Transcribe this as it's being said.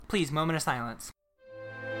please, moment of silence.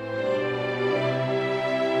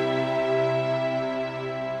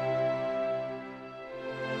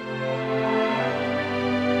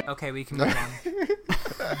 Okay, we can move on.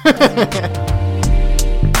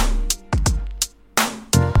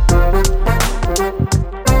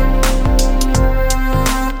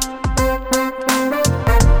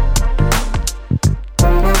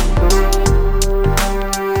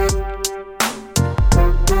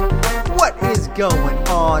 Going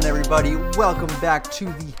on, everybody? Welcome back to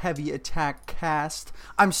the Heavy Attack Cast.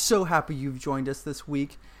 I'm so happy you've joined us this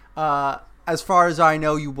week. As far as I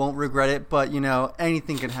know, you won't regret it, but, you know,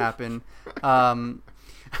 anything can happen.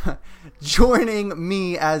 Joining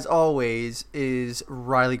me, as always, is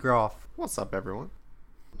Riley Groff. What's up, everyone?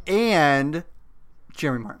 And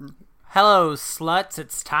Jeremy Martin. Hello, sluts.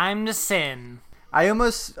 It's time to sin. I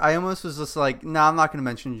almost was just like, nah, I'm not going to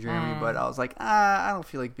mention Jeremy, but I was like, I don't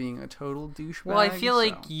feel like being a total douchebag. Well, I feel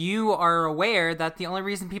like you are aware that the only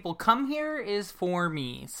reason people come here is for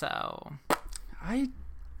me, so... I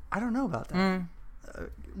don't know about that.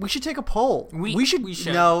 We should take a poll. We should.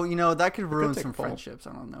 No, you know, that could ruin some friendships.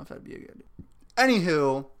 I don't know if that'd be a good...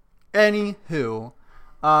 Anywho,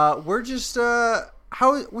 we're just, I'm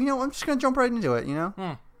just going to jump right into it, you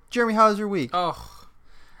know? Jeremy, how was your week? Oh,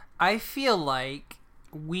 I feel like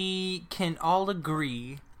we can all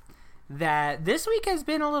agree that this week has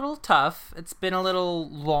been a little tough. It's been a little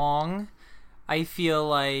long. I feel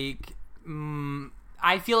like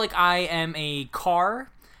I am a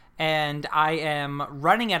car and I am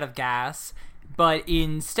running out of gas, but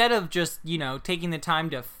instead of just, you know, taking the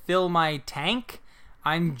time to fill my tank,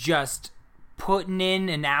 I'm just putting in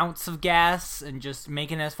an ounce of gas and just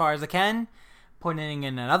making it as far as I can. Putting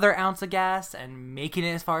in another ounce of gas and making it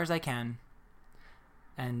as far as I can,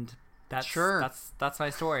 and that's my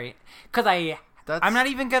story. Because I'm not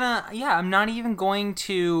even going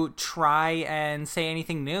to try and say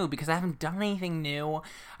anything new because I haven't done anything new.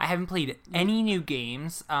 I haven't played any new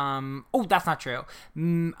games. Oh, that's not true.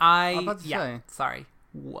 Sorry.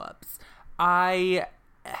 Whoops. I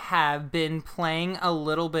have been playing a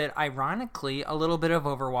little bit, ironically, a little bit of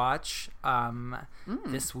Overwatch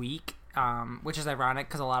this week. Which is ironic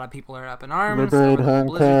because a lot of people are up in arms over the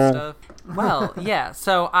Blizzard stuff. Well, yeah.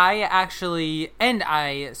 So I actually, and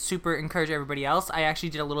I super encourage everybody else. I actually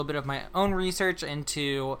did a little bit of my own research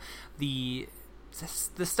into the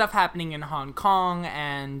stuff happening in Hong Kong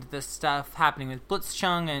and the stuff happening with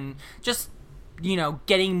Blitzchung, and just, you know,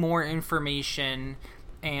 getting more information.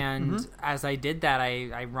 And as I did that, I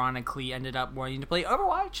ironically ended up wanting to play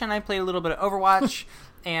Overwatch, and I played a little bit of Overwatch,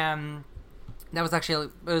 and that was actually,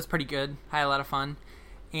 it was pretty good. I had a lot of fun.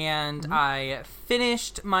 And I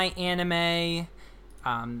finished my anime,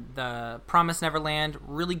 The Promised Neverland,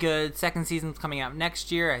 really good. Second season's coming out next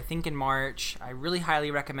year, I think in March. I really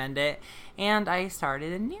highly recommend it. And I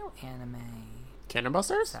started a new anime. Cannon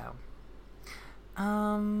Busters? So,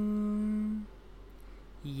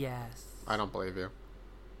 yes. I don't believe you.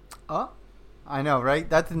 Oh, I know, right?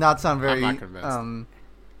 That did not sound very... I'm not convinced.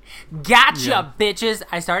 Gotcha, bitches!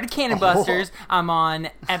 I started Cannon Busters. I'm on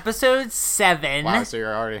episode 7. Wow, so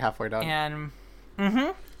you're already halfway done. And,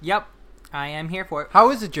 yep, I am here for it. How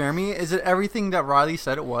is it, Jeremy? Is it everything that Riley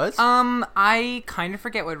said it was? I kind of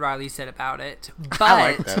forget what Riley said about it, but...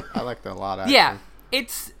 I liked it a lot, actually. Yeah,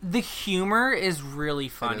 the humor is really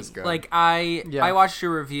funny. It is good. Like, I watched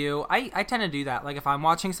your review. I tend to do that. Like, if I'm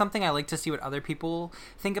watching something, I like to see what other people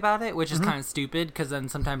think about it, which is kind of stupid, because then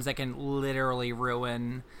sometimes that can literally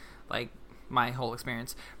ruin, like, my whole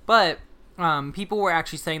experience. But people were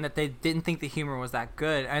actually saying that they didn't think the humor was that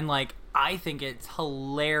good, and, like, I think it's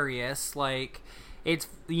hilarious. Like, it's,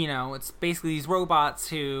 you know, it's basically these robots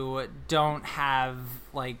who don't have,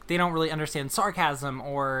 like, they don't really understand sarcasm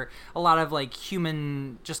or a lot of, like,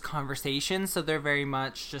 human just conversation, so they're very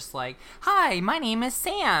much just like, hi, my name is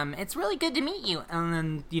Sam, it's really good to meet you. And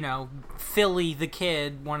then, you know, Philly the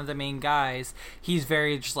kid, one of the main guys, he's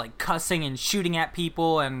very just, like, cussing and shooting at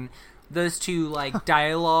people, and those two, like,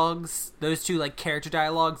 dialogues, those two, like, character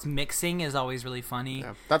dialogues mixing is always really funny.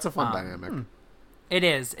 Yeah, that's a fun dynamic. It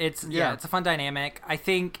is. It's a fun dynamic. I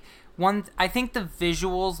think the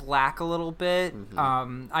visuals lack a little bit.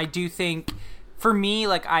 I do think, for me,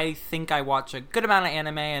 like, I think I watch a good amount of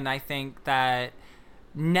anime, and I think that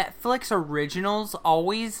Netflix originals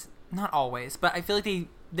not always, but I feel like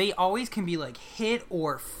they always can be like hit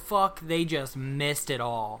or fuck, they just missed it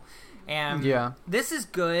all. And this is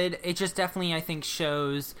good. It just definitely, I think,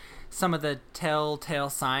 shows some of the telltale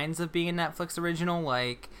signs of being a Netflix original,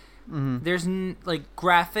 like, there's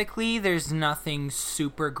graphically there's nothing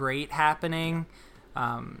super great happening.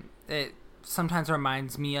 sometimes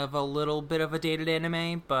reminds me of a little bit of a dated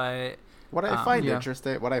anime, but what I found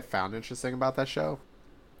interesting about that show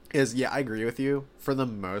is, I agree with you. For the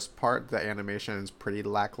most part, the animation is pretty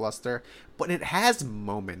lackluster, but it has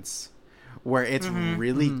moments where it's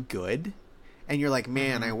really good. And you're like,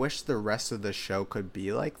 man, I wish the rest of the show could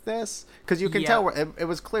be like this. Because you can tell it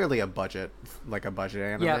was clearly a budget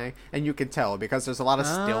anime. And you can tell because there's a lot of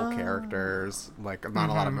still characters. Like, not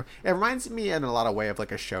a lot of... It reminds me in a lot of way of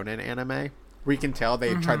like a shonen anime. Where you can tell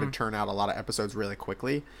they tried to turn out a lot of episodes really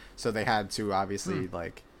quickly. So they had to obviously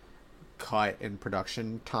like cut in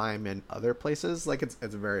production time in other places. Like, it's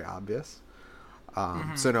very obvious.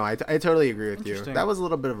 So no, I totally agree with you. That was a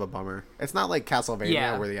little bit of a bummer. It's not like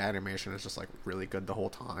Castlevania where the animation is just like really good the whole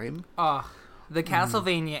time. The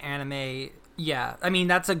Castlevania anime, I mean,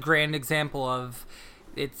 that's a grand example of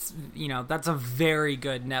it's, that's a very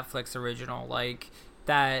good Netflix original. Like,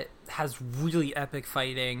 that has really epic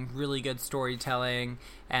fighting, really good storytelling,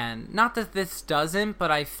 and not that this doesn't,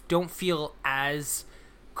 but I don't feel as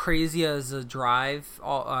crazy as a drive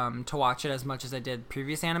to watch it as much as I did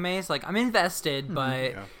previous animes. Like, I'm invested,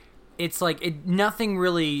 but it's like nothing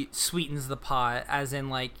really sweetens the pot, as in,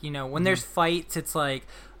 like, when there's fights, it's like,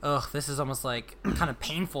 ugh, this is almost like kind of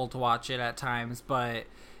painful to watch it at times. But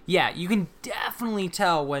you can definitely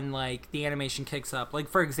tell when like the animation kicks up. Like,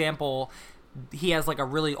 for example, he has like a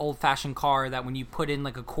really old-fashioned car that when you put in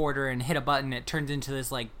like a quarter and hit a button, it turns into this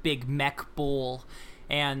like big mech bull.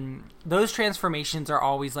 And those transformations are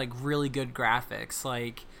always, like, really good graphics.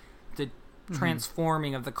 Like, the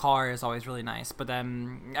transforming of the car is always really nice. But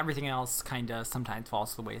then everything else kind of sometimes falls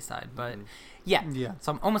to the wayside. But,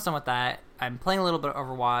 so I'm almost done with that. I'm playing a little bit of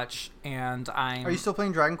Overwatch, and Are you still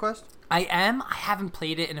playing Dragon Quest? I am. I haven't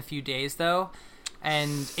played it in a few days, though.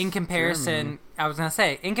 And in comparison,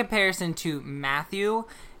 in comparison to Matthew,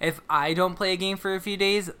 if I don't play a game for a few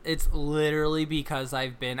days, it's literally because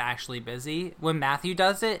I've been actually busy. When Matthew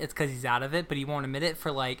does it, it's because he's out of it, but he won't admit it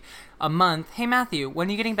for like a month. Hey, Matthew, when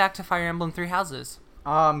are you getting back to Fire Emblem Three Houses?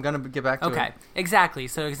 I'm going to get back to it. Okay, exactly.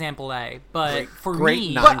 So example A. But for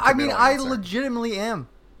me... But I mean, I legitimately am.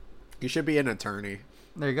 You should be an attorney.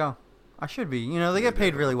 There you go. I should be. They get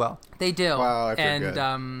paid really well. They do. Well, if you're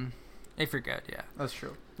good. If you're good, That's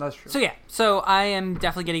true. So I am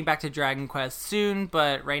definitely getting back to Dragon Quest soon,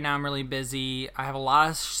 but right now I'm really busy. I have a lot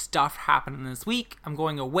of stuff happening this week. I'm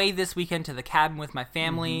going away this weekend to the cabin with my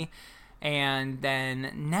family, and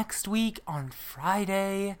then next week on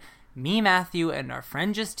Friday, me, Matthew, and our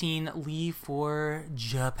friend Justine leave for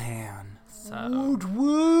Japan. So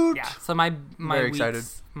woot. Yeah, so my Very weeks,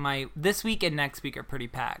 excited. This week and next week are pretty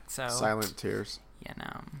packed. So silent tears.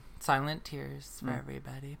 Silent tears for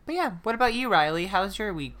everybody. But what about you, Riley? How's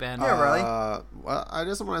your week been? Yeah, Riley. Well, I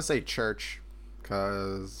just want to say church,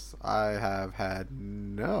 because I have had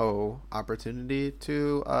no opportunity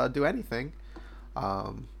to do anything.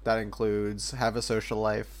 That includes have a social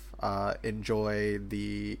life, enjoy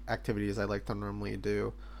the activities I like to normally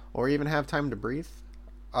do, or even have time to breathe.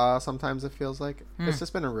 Sometimes it feels like. It's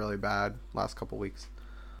just been a really bad last couple weeks.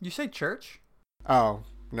 You say church? Oh.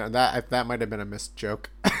 No, that might have been a missed joke.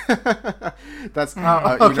 That's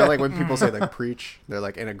okay. Like when people say like preach, they're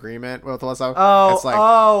like in agreement with what's up. It's like,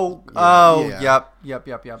 yep.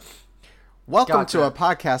 Welcome to a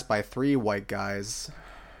podcast by three white guys.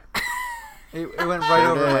 It went right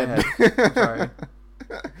over my head. I'm sorry.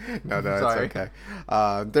 No, it's okay.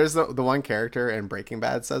 There's the one character in Breaking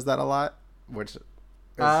Bad says that a lot, which.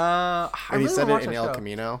 And he said it in El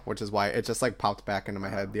Camino, which is why it just like popped back into my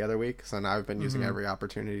head the other week. So now I've been using every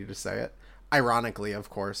opportunity to say it. Ironically, of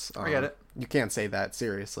course. I get it. You can't say that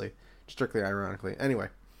seriously. Strictly ironically. Anyway.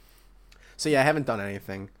 So I haven't done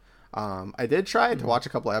anything. I did try to watch a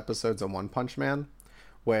couple of episodes of One Punch Man,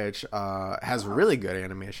 which has really good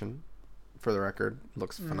animation, for the record.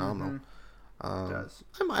 Looks phenomenal. It does.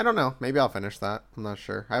 I don't know. Maybe I'll finish that. I'm not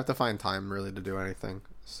sure. I have to find time really to do anything.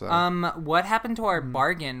 So. What happened to our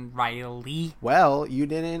bargain, Riley? Well, you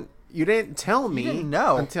didn't tell me. You didn't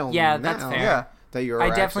know until that's fair. Yeah. That you were. I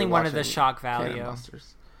definitely wanted the shock value.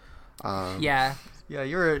 Yeah,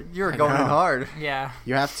 you were going in hard. Yeah.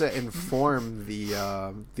 You have to inform the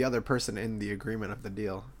other person in the agreement of the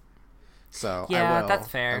deal. So that's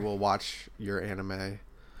fair. I will watch your anime.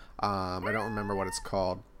 I don't remember what it's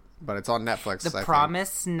called, but it's on Netflix. The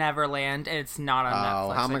Promised Neverland. It's not on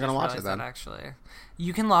Netflix. How am I going to watch it then? Actually,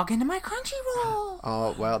 you can log into my Crunchyroll.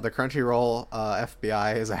 Oh well, the Crunchyroll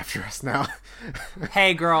FBI is after us now.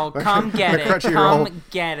 Hey girl, come get it. Come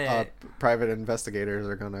get it. Private investigators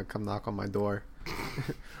are going to come knock on my door.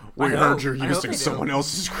 We I heard hope- you're I hope using they do. someone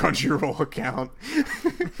else's Crunchyroll account.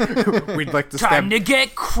 We'd like to Time to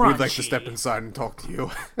get crunchy. We'd like to step inside and talk to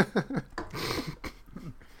you.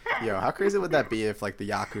 Yo, how crazy would that be if like the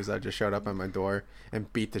Yakuza just showed up at my door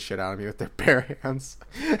and beat the shit out of me with their bare hands?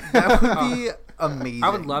 That would be amazing. I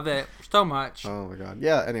would love it so much. Oh my god.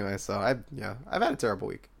 Yeah, anyway, so I've had a terrible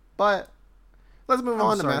week. But let's move I'm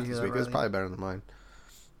on to sorry to Matthew's hear that, week. It was Riley. probably better than mine.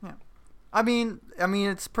 I mean,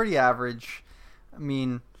 it's pretty average. I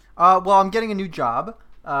mean, well, I'm getting a new job,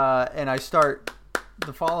 and I start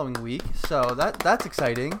the following week, so that's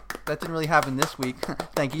exciting. That didn't really happen this week.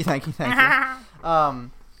 Thank you.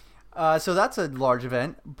 So that's a large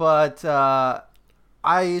event, but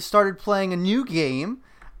I started playing a new game,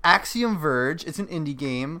 Axiom Verge. It's an indie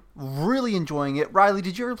game. Really enjoying it. Riley,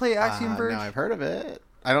 did you ever play Axiom Verge? No, I've heard of it.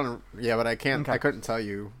 I don't. Yeah, but I can't. Okay. I couldn't tell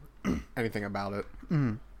you anything about it.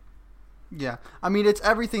 Yeah, I mean, it's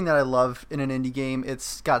everything that I love in an indie game.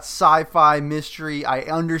 It's got sci-fi, mystery. I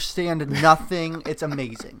understand nothing. It's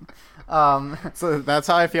amazing. So that's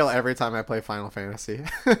how I feel every time I play Final Fantasy.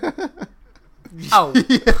 Oh,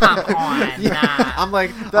 come on. Nah. I'm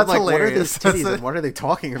like, That's what are hilarious. these titties and what are they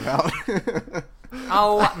talking about?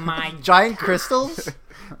 Oh, my Giant crystals?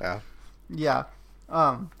 Yeah. Yeah.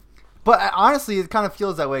 But honestly, it kind of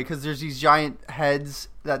feels that way because there's these giant heads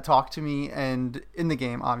that talk to me, and in the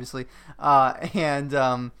game, obviously. And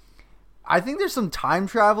I think there's some time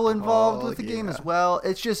travel involved with the game yeah. as well.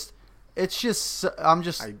 It's just, it's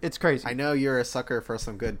crazy. I know you're a sucker for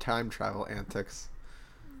some good time travel antics.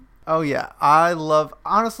 Oh yeah,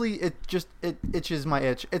 honestly, it itches my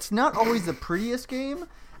itch. It's not always the prettiest game,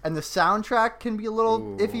 and the soundtrack can be a little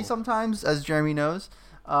iffy sometimes, as Jeremy knows.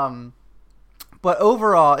 But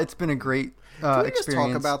overall, it's been a great Can we just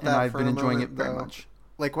experience, talk about that and I've for been a enjoying moment, it very though? much.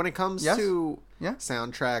 Like when it comes Yes. to Yeah.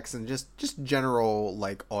 soundtracks and just general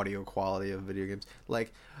like audio quality of video games,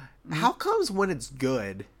 like Mm-hmm. how comes when it's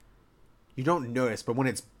good you don't notice, but when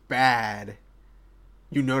it's bad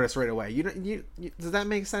you notice right away? You does that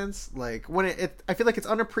make sense? Like when it I feel like it's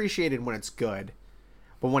unappreciated when it's good,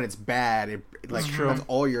 but when it's bad, it like that's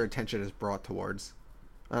all your attention is brought towards.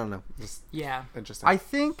 I don't know. Just Yeah. interesting. I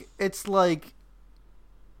think it's like,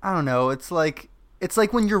 I don't know. It's like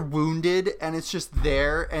when you're wounded and it's just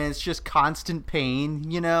there and it's just constant pain,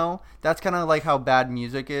 you know? That's kind of like how bad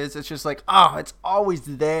music is. It's just like, oh, it's always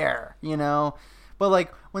there, you know? But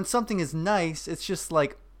like when something is nice, it's just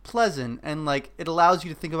like pleasant and like it allows you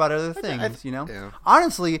to think about other things, you know? yeah.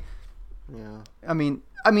 Honestly, yeah. I mean,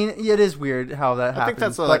 it is weird how that happens. I think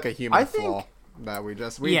that's but like a human I think, flaw that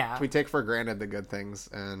we take for granted the good things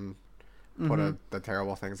and put the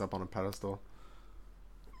terrible things up on a pedestal.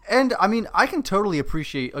 And I mean, I can totally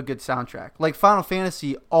appreciate a good soundtrack. Like Final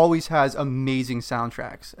Fantasy always has amazing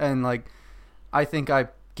soundtracks, and like I think I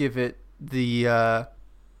give it the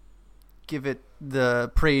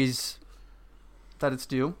praise that it's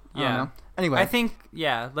due. I don't know. Anyway, I think,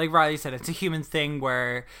 like Riley said, it's a human thing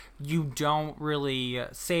where you don't really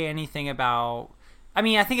say anything about... I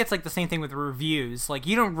mean, I think it's like the same thing with reviews. Like,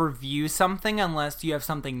 you don't review something unless you have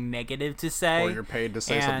something negative to say. Or you're paid to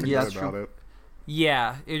say And- something Yeah, good that's about true. it.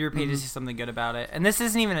 Yeah, you're paid to say something good about it. And this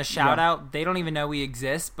isn't even a shout out. They don't even know we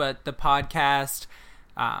exist, but the podcast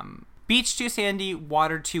Beach Too Sandy,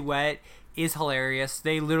 Water Too Wet is hilarious.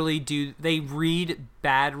 They literally read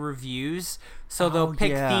bad reviews. So they'll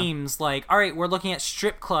pick themes like, all right, we're looking at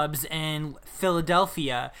strip clubs in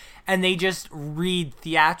Philadelphia, and they just read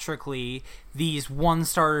theatrically these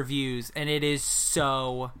 1-star reviews, and it is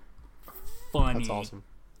so funny. That's awesome.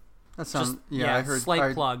 that sounds Just, I heard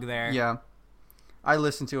slight plug there. Yeah, I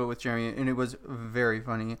listened to it with Jeremy, and it was very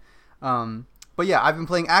funny. But yeah, I've been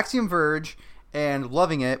playing Axiom Verge and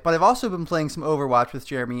loving it, but I've also been playing some Overwatch with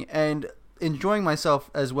Jeremy and enjoying myself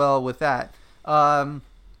as well with that.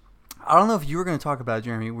 I don't know if you were going to talk about it,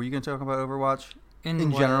 Jeremy. Were you going to talk about Overwatch in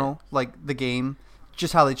what? general, like the game,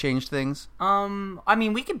 just how they changed things? I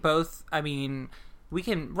mean, we could both. I mean, we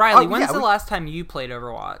can. Riley, when's the last time you played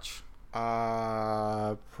Overwatch?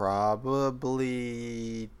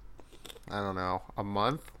 Probably, I don't know, a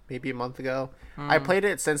month, maybe a month ago. I played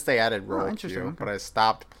it since they added role interesting, queue, okay. but I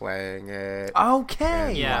stopped playing it. Okay.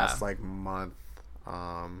 in the Yeah. last like month.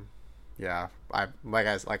 Yeah, I like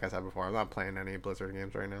I said before, I'm not playing any Blizzard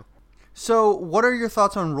games right now. So, what are your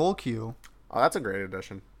thoughts on role queue? Oh, that's a great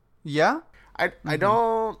addition. Yeah? I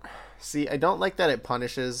don't like that it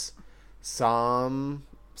punishes some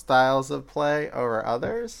styles of play over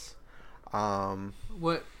others.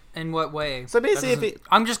 What? In what way? So basically, That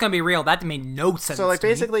I'm just gonna be real. That made no sense. so like to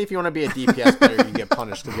me. basically, if you want to be a DPS player, you get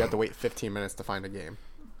punished because you have to wait 15 minutes to find a game.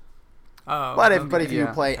 Oh, But if okay. you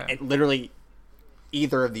Yeah, play okay. literally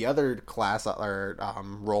either of the other class or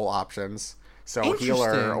role options. So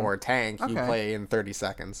healer or tank, you play in 30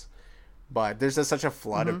 seconds. But there's just such a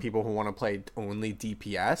flood of people who want to play only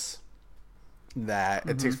DPS that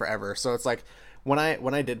it takes forever. So it's like when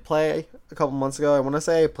I did play a couple months ago, I want to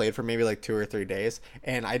say I played for maybe like 2 or 3 days,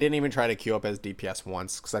 and I didn't even try to queue up as DPS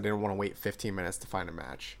once because I didn't want to wait 15 minutes to find a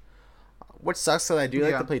match. Which sucks because I do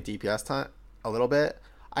like to play DPS a little bit.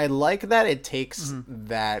 I like that it takes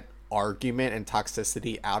that argument and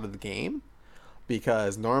toxicity out of the game.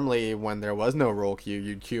 Because normally when there was no role queue,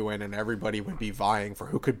 you'd queue in and everybody would be vying for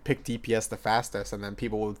who could pick DPS the fastest. And then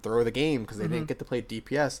people would throw the game because they didn't get to play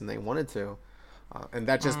DPS and they wanted to. And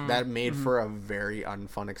that made for a very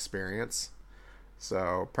unfun experience.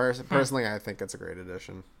 So personally, I think it's a great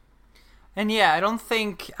addition. And yeah, I don't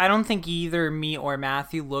think either me or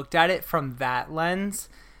Matthew looked at it from that lens.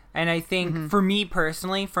 And I think for me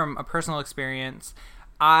personally, from a personal experience,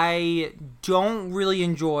 I don't really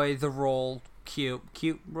enjoy the role queue.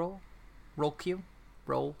 I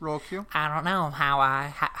don't know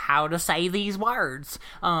how to say these words.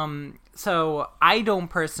 So I don't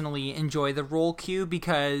personally enjoy the role queue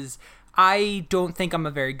because I don't think I'm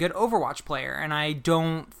a very good Overwatch player, and I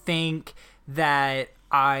don't think that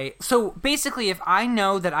so basically if I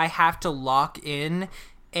know that I have to lock in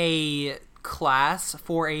a class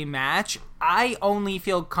for a match, I only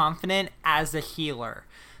feel confident as a healer.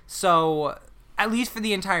 So at least for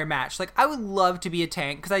the entire match. Like, I would love to be a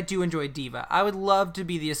tank because I do enjoy D.Va. I would love to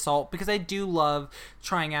be the assault because I do love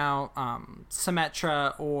trying out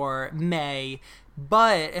Symmetra or Mei.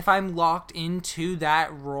 But if I'm locked into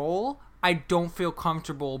that role, I don't feel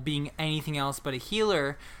comfortable being anything else but a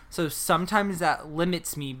healer. So sometimes that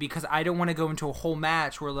limits me because I don't want to go into a whole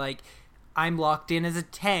match where, like, I'm locked in as a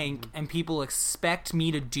tank and people expect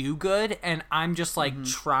me to do good and I'm just, like,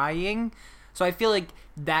 trying. So I feel like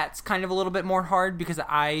that's kind of a little bit more hard because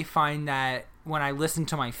I find that when I listen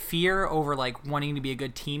to my fear over like wanting to be a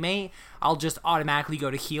good teammate, I'll just automatically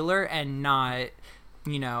go to healer and not,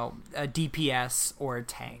 you know, a DPS or a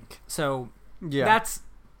tank. So it's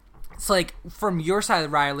like from your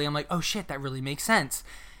side, Riley, I'm like, oh shit, that really makes sense.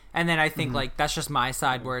 And then I think like that's just my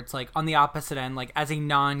side where it's like on the opposite end, like as a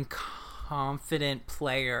non-confident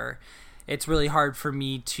player, it's really hard for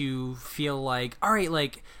me to feel like, all right,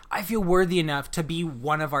 like I feel worthy enough to be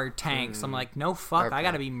one of our tanks. I'm like, no, fuck, okay. I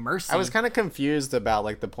gotta be Mercy. I was kind of confused about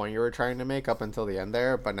like the point you were trying to make up until the end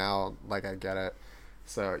there, but now like I get it.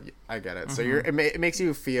 So I get it. So it makes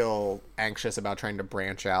you feel anxious about trying to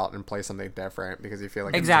branch out and play something different because you feel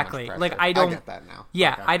like exactly. It's like I don't get that now.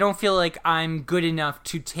 Yeah, okay. I don't feel like I'm good enough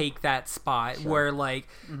to take that spot where like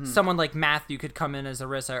someone like Matthew could come in as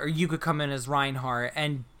Orisa or you could come in as Reinhardt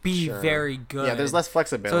and be very good. Yeah, there's less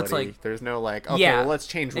flexibility. So it's like, there's no like, okay, well, let's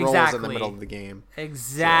change roles in the middle of the game.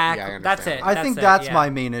 Exactly. So, that's it. I think that's my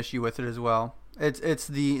main issue with it as well. It's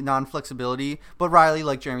the non-flexibility. But Riley,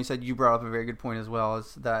 like Jeremy said, you brought up a very good point as well,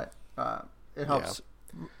 is that it helps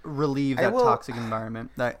relieve that toxic environment.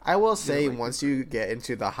 That I will say, once you get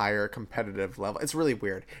into the higher competitive level, it's really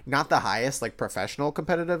weird. Not the highest, like, professional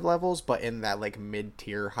competitive levels, but in that, like,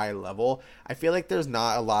 mid-tier high level, I feel like there's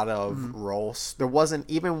not a lot of roles. There wasn't,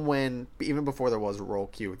 even before there was role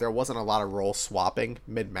queue, there wasn't a lot of role swapping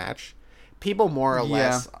mid-match. People more or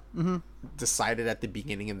less decided at the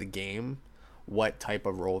beginning of the game what type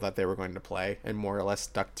of role that they were going to play and more or less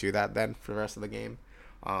stuck to that then for the rest of the game.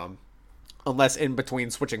 Unless in between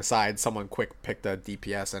switching sides, someone quick picked a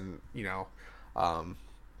DPS and, you know,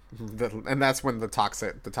 and that's when the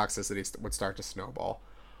toxicity would start to snowball.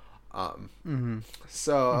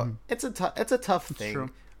 So it's a tough thing.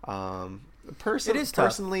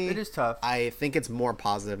 Personally, it is tough. I think it's more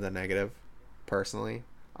positive than negative personally.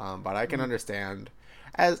 But I can understand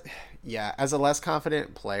as a less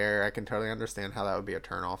confident player, I can totally understand how that would be a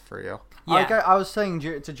turnoff for you. Yeah. Like I was saying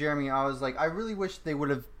to Jeremy, I was like, I really wish they would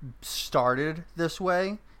have started this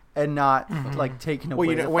way and not like taken away.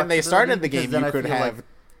 Well, you know, when they started the game, you could have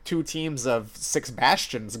two teams of 6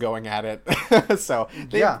 bastions going at it. So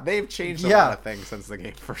they've changed a lot of things since the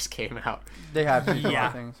game first came out. They have changed a lot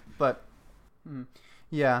of things, but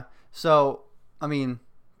So I mean,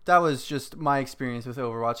 that was just my experience with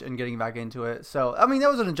Overwatch and getting back into it. So, I mean, that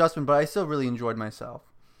was an adjustment, but I still really enjoyed myself.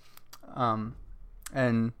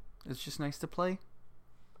 And it's just nice to play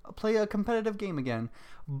a competitive game again.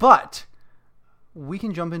 But we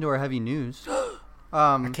can jump into our heavy news.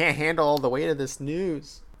 I can't handle all the weight of this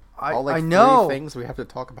news. I know. 3 things we have to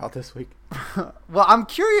talk about this week. Well, I'm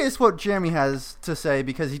curious what Jeremy has to say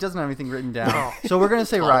because he doesn't have anything written down. So we're going to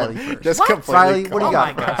say Riley first. Riley, what do you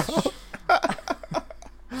got for us?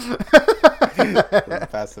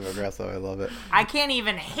 Passive aggressive. I love it. I can't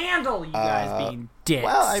even handle you guys being dicks.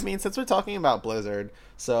 Well, I mean, since we're talking about Blizzard,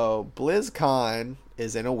 so BlizzCon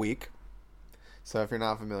is in a week. So if you're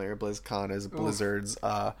not familiar, BlizzCon is Blizzard's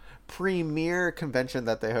premier convention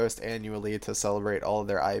that they host annually to celebrate all of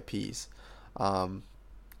their IPs.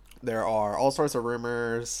 There are all sorts of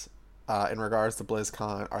rumors in regards to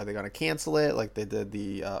BlizzCon. Are they going to cancel it like they did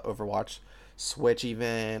the Overwatch Switch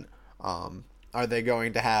event? Are they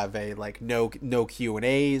going to have a no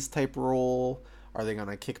Q&As type rule? Are they going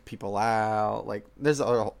to kick people out?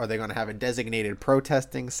 Are they going to have a designated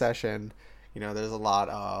protesting session? There's a lot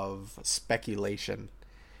of speculation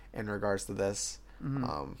in regards to this.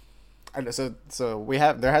 Mm-hmm.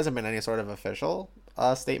 There hasn't been any sort of official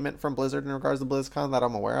statement from Blizzard in regards to BlizzCon that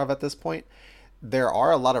I'm aware of at this point. There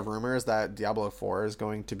are a lot of rumors that Diablo 4 is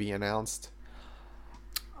going to be announced.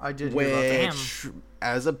 I did hear about that. Which,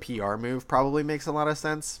 as a PR move, probably makes a lot of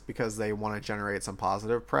sense because they want to generate some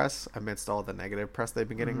positive press amidst all the negative press they've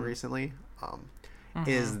been getting recently.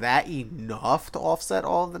 Is that enough to offset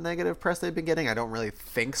all of the negative press they've been getting? I don't really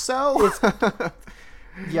think so.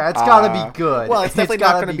 Yeah, it's got to be good. Well, it's definitely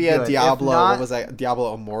not going to be a Diablo. Not, what was that?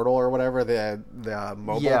 Diablo Immortal or whatever, the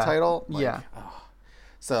mobile title.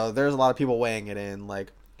 So there's a lot of people weighing it in.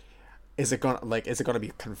 Is it gonna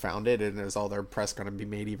be confounded, and is all their press gonna be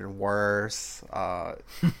made even worse? I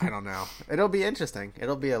don't know. It'll be interesting.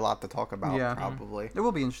 It'll be a lot to talk about. Yeah, probably. It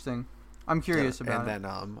will be interesting. I'm curious about it. And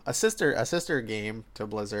then a sister game to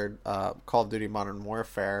Blizzard, Call of Duty Modern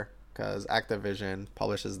Warfare, because Activision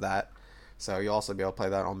publishes that. So you'll also be able to play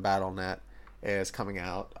that on Battle.net. Is coming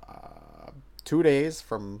out 2 days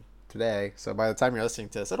from today. So by the time you're listening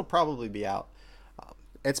to this, it'll probably be out.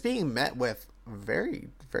 It's being met with very,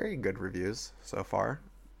 very good reviews so far,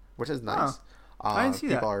 which is nice. I didn't see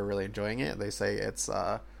people that. are really enjoying it. They say it's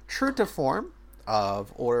true to form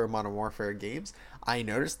of older Modern Warfare games. I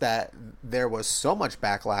noticed that there was so much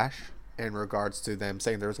backlash in regards to them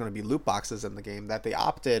saying there was going to be loot boxes in the game that they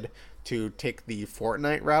opted to take the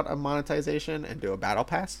Fortnite route of monetization and do a battle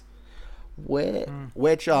pass,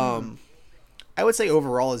 which I would say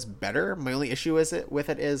overall is better. My only issue with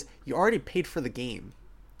it is you already paid for the game.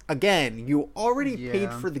 Again, you already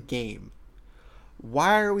paid for the game.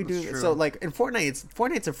 Why are we doing it? So, in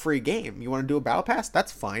Fortnite's a free game. You want to do a battle pass?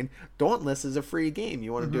 That's fine. Dauntless is a free game.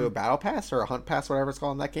 You want to do a battle pass or a hunt pass, whatever it's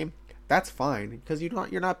called in that game? That's fine because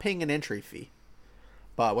you're not paying an entry fee.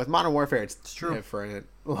 But with Modern Warfare, it's different.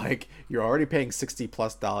 You're already paying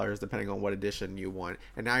 $60+ depending on what edition you want,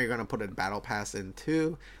 and now you're gonna put a battle pass in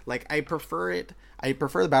too. I prefer it. I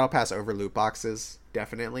prefer the battle pass over loot boxes,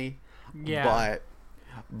 definitely. Yeah.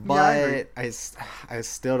 But I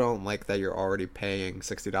still don't like that you're already paying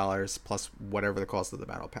 $60 plus whatever the cost of the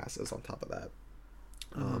battle pass is on top of that.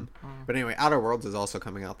 But anyway, Outer Worlds is also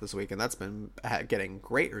coming out this week, and that's been getting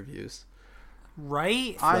great reviews.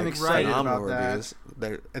 Right? I'm excited about reviews.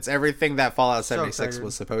 It's everything that Fallout 76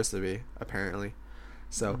 was supposed to be, apparently.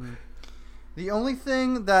 So, the only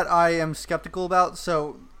thing that I am skeptical about,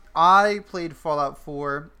 so I played Fallout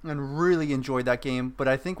 4 and really enjoyed that game, but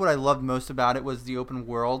I think what I loved most about it was the open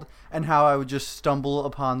world and how I would just stumble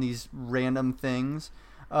upon these random things.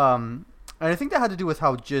 And I think that had to do with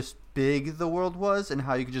how just big the world was and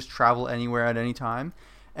how you could just travel anywhere at any time.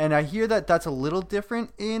 And I hear that that's a little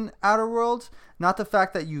different in Outer Worlds. Not the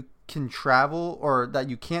fact that you can travel or that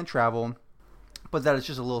you can't travel, but that it's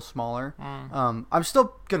just a little smaller. I'm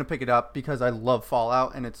still going to pick it up because I love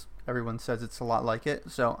Fallout, and everyone says it's a lot like it,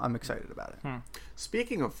 so I'm excited about it.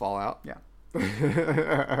 Speaking of Fallout. Yeah.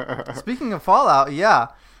 Speaking of Fallout,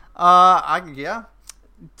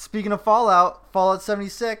 Speaking of Fallout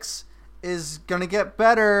 76 is going to get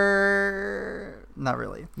better. Not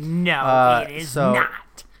really. No, it is not.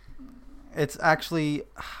 It's actually,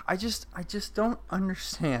 I just don't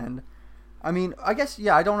understand. I mean, I guess,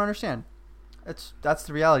 I don't understand. That's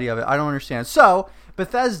the reality of it. I don't understand. So,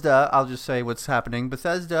 Bethesda, I'll just say what's happening.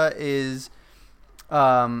 Bethesda is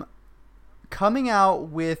coming out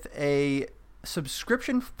with a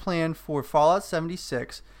subscription plan for Fallout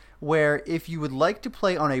 76 where if you would like to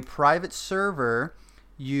play on a private server,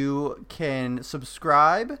 you can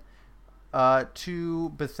subscribe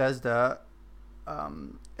to Bethesda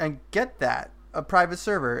and get a private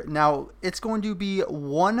server. Now, it's going to be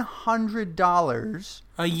 $100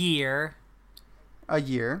 a year. Or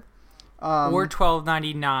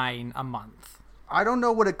 $12.99 a month. I don't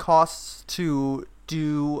know what it costs to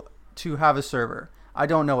have a server. I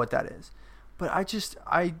don't know what that is. But I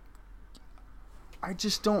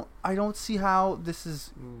don't see how this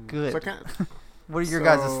is good. What are your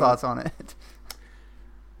guys' thoughts on it?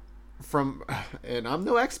 and I'm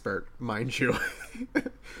no expert, mind you,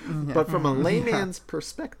 but from a layman's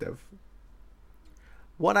perspective,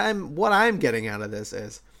 what I'm getting out of this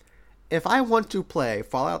is, if I want to play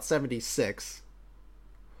Fallout 76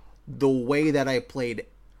 the way that I played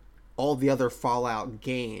all the other Fallout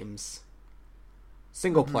games,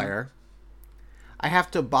 single player, I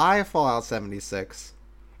have to buy Fallout 76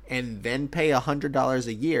 and then pay $100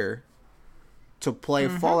 a year to play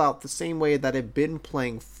Fallout the same way that I've been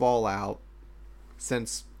playing Fallout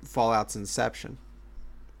since Fallout's inception.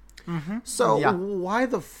 So why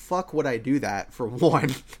the fuck would I do that, for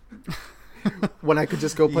one, when I could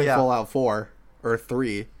just go play Fallout 4 or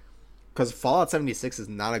 3? Because Fallout 76 is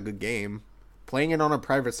not a good game. Playing it on a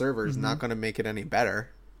private server is not going to make it any better.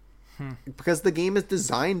 Because the game is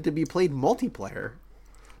designed to be played multiplayer.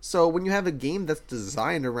 So when you have a game that's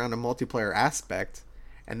designed around a multiplayer aspect,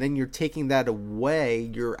 and then you're taking that away,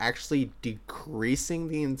 you're actually decreasing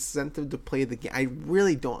the incentive to play the game. I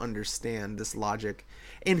really don't understand this logic.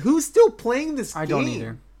 And who's still playing this game? I don't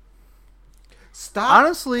either. Stop.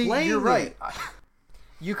 Honestly, playing you're right. it.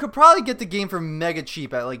 You could probably get the game for mega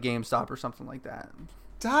cheap at like GameStop or something like that.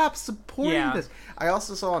 Stop supporting this. I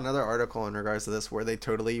also saw another article in regards to this where they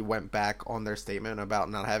totally went back on their statement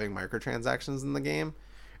about not having microtransactions in the game,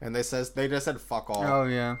 and they just said fuck all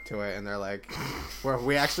to it, and they're like,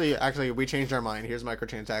 we actually we changed our mind. Here's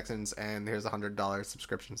microtransactions, and here's $100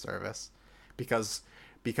 subscription service, because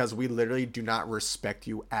we literally do not respect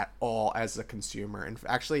you at all as a consumer, and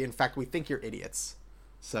in fact we think you're idiots.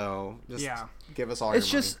 So just give us all your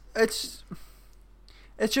money.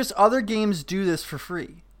 It's just other games do this for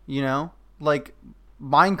free, you know? Like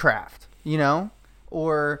Minecraft, you know?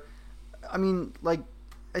 Or I mean, like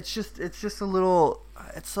it's just a little,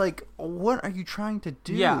 it's like, what are you trying to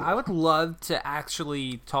do? Yeah, I would love to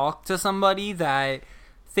actually talk to somebody that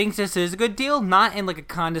thinks this is a good deal, not in like a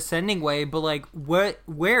condescending way, but like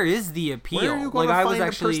where is the appeal? Where are you going to find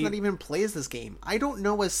a person that even plays this game? I don't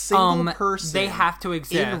know a single person. They have to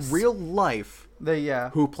exist in real life.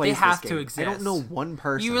 Who plays they have this to game. exist. I don't know one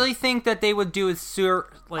person. You really think that they would do a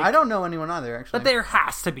like? I don't know anyone either, actually. But there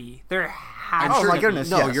has to be. Oh my goodness!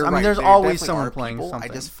 No, yes. you're I mean, right. there's There always definitely someone are playing people. something.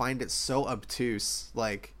 I just find it so obtuse.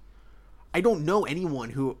 Like, I don't know anyone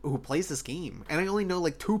who plays this game, and I only know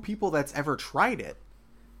like 2 people that's ever tried it.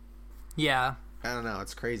 Yeah. I don't know.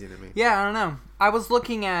 It's crazy to me. Yeah, I don't know. I was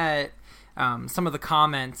looking at some of the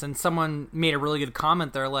comments, and someone made a really good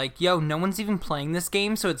comment. They're like, "Yo, no one's even playing this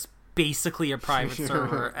game, so it's basically a private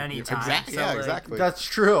server anytime." Exactly. So, Yeah, like, exactly. That's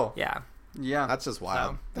true. Yeah. Yeah. That's just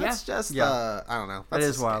wild. So, That's just I don't know. That's It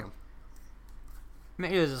is wild.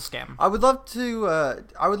 Maybe it was a scam. I would love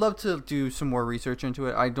to do some more research into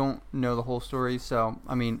it. I don't know the whole story, so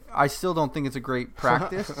I mean, I still don't think it's a great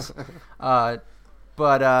practice.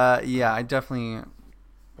 But yeah, I definitely.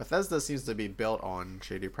 Bethesda seems to be built on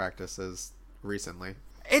shady practices recently.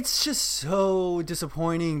 It's just so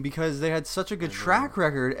disappointing because they had such a good track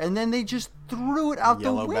record, and then they just threw it out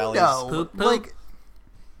Yellow the window. bellies. Poop,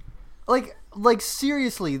 poop. Like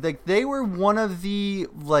seriously, like they were one of the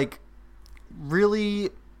like really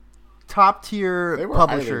top tier They were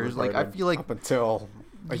publishers. highly Like I feel like up until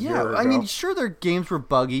a year ago. I mean, sure, their games were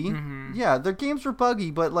buggy. Mm-hmm. Yeah, their games were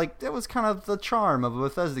buggy, but like that was kind of the charm of a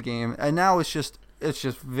Bethesda game, and now it's just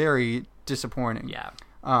very disappointing. Yeah.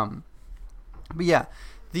 But yeah,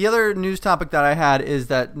 the other news topic that I had is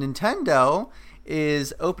that Nintendo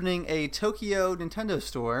is opening a Tokyo Nintendo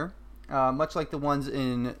store, much like the ones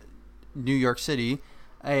in New York City,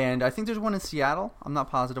 and I think there's one in Seattle. I'm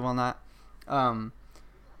not positive on that.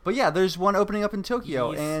 But yeah, there's one opening up in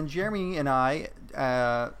Tokyo, Yes. and Jeremy and I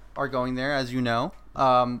are going there, as you know.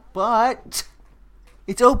 But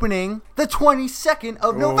it's opening the 22nd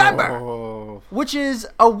of November, Oh. which is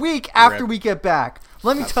a week after Rip. we get back.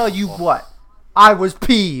 Let me tell you what. I was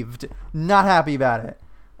peeved. Not happy about it.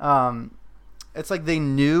 It's like they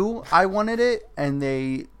knew I wanted it, and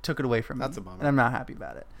they took it away from me. That's a bummer. And I'm not happy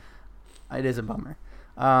about it. It is a bummer.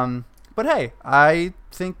 But hey, I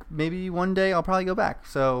think maybe one day I'll probably go back.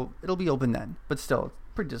 So it'll be open then. But still, it's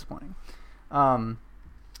pretty disappointing.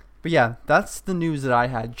 But yeah, that's the news that I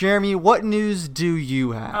had. Jeremy, what news do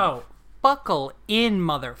you have? Oh, buckle in,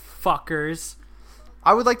 motherfuckers.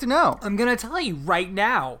 I would like to know. I'm gonna tell you right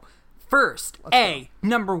now. First,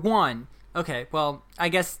 number 1. Okay, well, I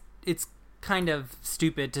guess it's kind of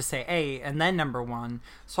stupid to say A and then number 1.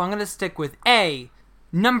 So I'm gonna stick with A,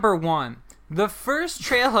 number 1. The first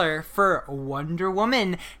trailer for Wonder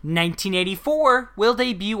Woman 1984 will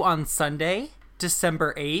debut on Sunday,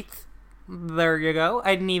 December 8th. There you go.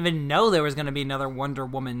 I didn't even know there was going to be another Wonder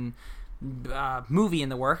Woman movie in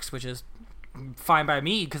the works, which is fine by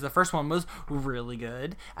me because the first one was really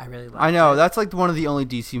good. I really liked it. I know that's like one of the only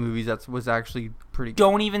DC movies that was actually pretty good.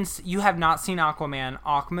 Don't even you have not seen Aquaman.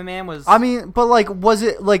 Aquaman was. I mean, but like, was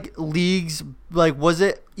it like leagues? Like, was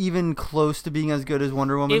it even close to being as good as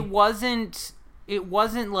Wonder Woman? It wasn't. It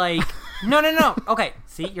wasn't like no. Okay,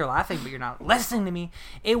 see, you're laughing, but you're not listening to me.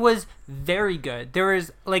 It was very good. There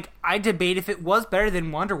was like I debate if it was better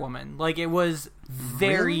than Wonder Woman. Like it was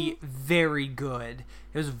very, very good.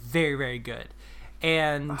 It was very, very good,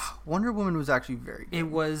 and Wonder Woman was actually very good. it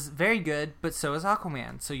was very good. But so is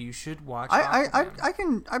Aquaman. So you should watch. I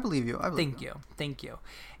Aquaman. I believe you. Thank you.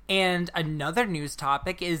 And another news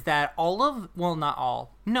topic is that all of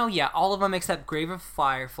them except Grave of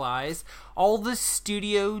Fireflies, all the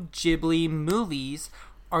Studio Ghibli movies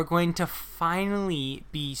are going to finally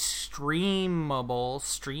be streamable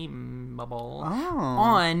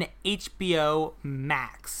on HBO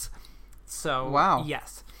Max. So, wow.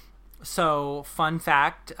 Yes. So, fun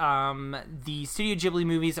fact, the Studio Ghibli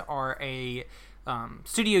movies are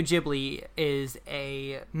Studio Ghibli is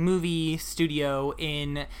a movie studio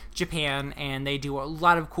in Japan, and they do a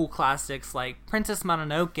lot of cool classics like Princess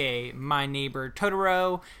Mononoke, My Neighbor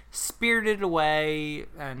Totoro, Spirited Away,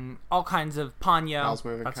 and all kinds of Ponyo. Howl's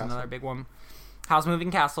Moving That's Castle. Another big one. Howl's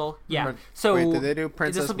Moving Castle. Yeah. So wait, did they do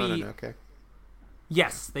Princess Mononoke?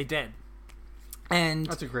 Yes, they did. And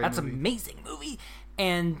That's a great that's movie. an amazing movie.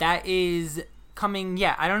 And that is coming.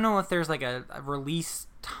 Yeah, I don't know if there's like a release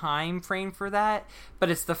time frame for that, but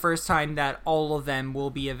it's the first time that all of them will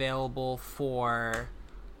be available for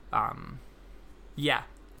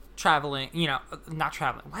traveling, not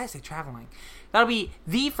traveling. Why did I say traveling? That'll be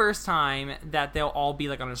the first time that they'll all be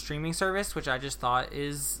like on a streaming service, which I just thought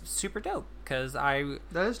is super dope because I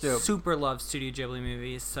That is dope. super love Studio Ghibli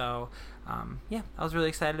movies. So I was really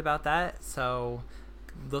excited about that. So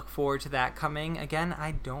look forward to that coming. Again,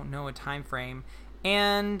 I don't know a time frame.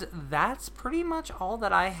 And that's pretty much all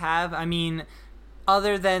that I have. I mean,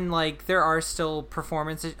 other than like there are still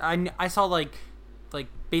performances. I saw like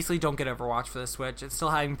basically don't get Overwatch for the Switch. It's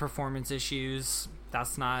still having performance issues.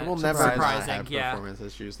 That's not We'll never surprising. not have performance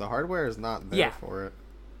issues. The hardware is not there for it.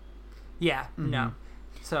 Yeah. No.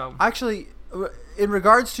 So Actually, in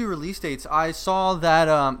regards to release dates, I saw that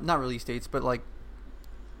not release dates, but like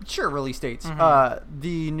release dates.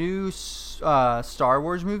 The new Star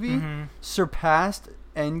Wars movie surpassed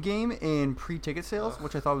Endgame in pre-ticket sales,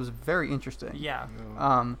 which I thought was very interesting. yeah.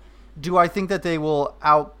 Do I think that they will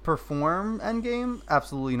outperform Endgame?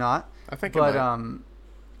 Absolutely not. I think But it might.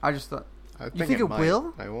 I just thought. I You think it might.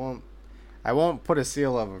 will? I won't put a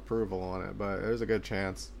seal of approval on it, but there's a good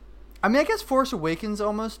chance. I mean, I guess Force Awakens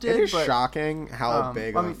almost did. It is but shocking how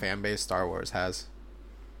big of I mean- a fan base Star Wars has.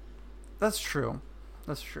 That's true.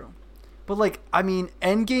 But like, I mean,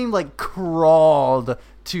 Endgame like crawled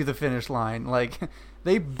to the finish line. Like,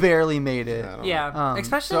 they barely made it. I don't know. Yeah.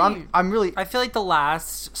 Especially So I'm really. I feel like the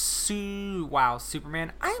last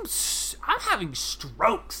Superman. I'm having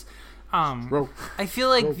strokes. I feel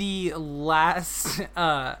like the last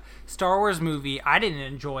Star Wars movie, I didn't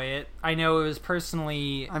enjoy it. I know it was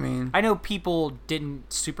personally. I know people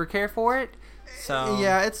didn't super care for it. So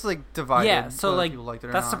Yeah, it's like divided. yeah. So whether like people liked it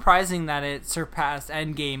or that's not. surprising that it surpassed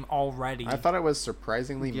Endgame already. I thought it was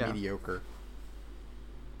surprisingly Yeah. mediocre.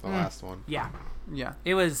 The last one. Yeah. Yeah,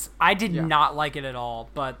 It was. I did Yeah. not like it at all,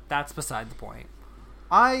 but that's beside the point.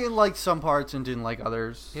 I liked some parts and didn't like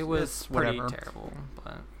others. It was It's pretty whatever. terrible,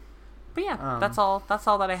 but yeah, Um, that's all. That's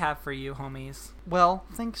all that I have for you, homies. Well,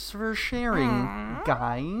 thanks for sharing,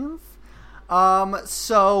 guys.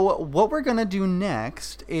 So what we're gonna do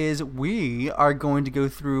next is we are going to go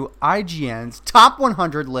through IGN's top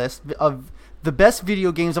 100 list of the best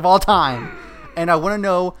video games of all time, and I want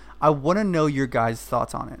to know your guys'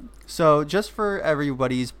 thoughts on it. So just so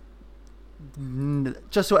everybody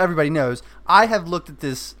knows, I have looked at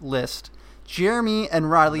this list. Jeremy and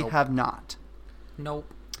Riley have not. Nope.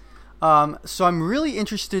 So I'm really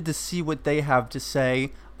interested to see what they have to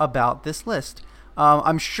say about this list.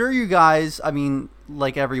 I'm sure you guys, I mean,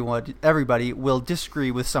 like everybody will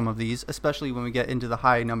disagree with some of these, especially when we get into the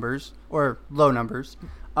high numbers or low numbers.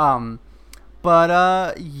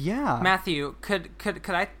 Yeah. Matthew, could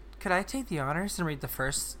I take the honors and read the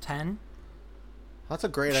first 10? That's a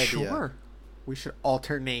great idea. Sure. We should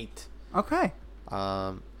alternate. Okay.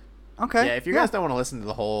 Okay. Yeah, if you guys don't want to listen to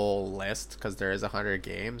the whole list because there is 100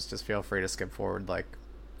 games, just feel free to skip forward like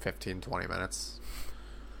 15, 20 minutes.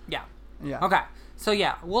 Yeah. Yeah. Okay. So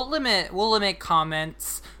yeah, we'll limit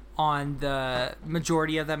comments on the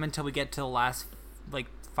majority of them until we get to the last like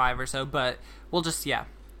 5 or so, but we'll just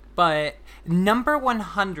But number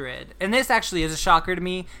 100, and this actually is a shocker to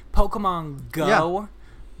me, Pokemon Go. Yeah.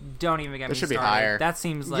 don't even get me It should be started. higher. That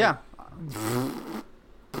seems like Yeah.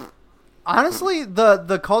 Honestly,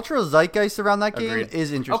 the cultural zeitgeist around that game Agreed.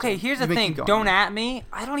 is interesting. Okay, here's the You make thing. me go Don't on. at me.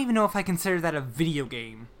 I don't even know if I consider that a video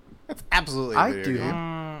game. It's absolutely a I video do.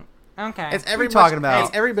 game. Okay. It's every What are you talking about?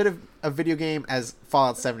 It's every bit of a video game as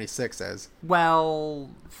Fallout 76 is.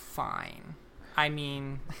 Well, fine. I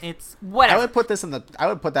mean, it's I whatever. would put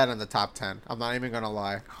that in the top 10. I'm not even gonna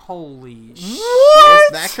lie. Holy shit.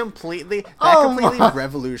 It's that completely Oh my-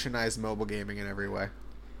 revolutionized mobile gaming in every way.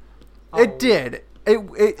 It did. It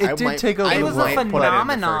I did might- take over. I It was a might put it in the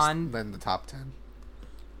phenomenon. first- in the top 10.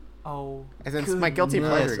 Oh. And it's my guilty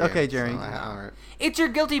goodness. pleasure game. Okay, Jerry. All right. It's your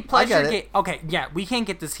guilty get pleasure it. game. Okay, yeah, we can't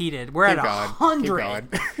get this heated. We're Keep at going.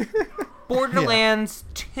 100. Keep going. Borderlands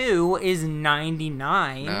 2 is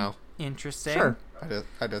 99. No. Interesting. Sure.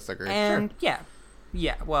 I disagree. And yeah,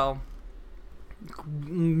 well,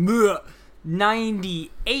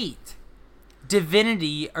 98.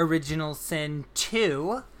 Divinity Original Sin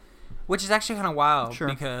 2, which is actually kind of wild Sure.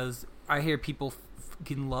 because I hear people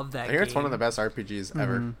fucking love that I hear it's one of game. the best RPGs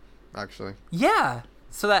ever. Mm-hmm. Actually, Yeah,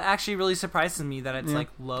 so that actually really surprises me that it's Yeah. like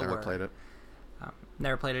lower. never played it.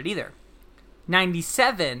 Never played it either.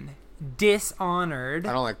 97. Dishonored.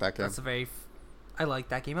 I don't like that game. That's a very. I like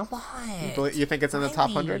that game a lot. You think it's in the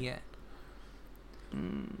top 100? Yeah. I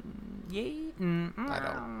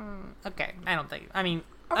don't. Okay, I don't think. I mean,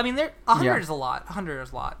 100 Yeah. is a lot. 100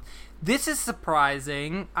 is a lot. This is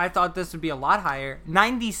surprising. I thought this would be a lot higher.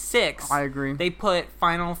 96. I agree. They put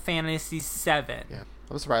Final Fantasy 7, Yeah,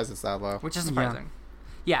 I'm surprised it's that low. which is surprising.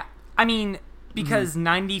 Yeah, I mean, because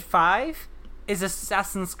 95 is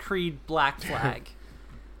Assassin's Creed Black Flag,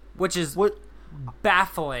 which is What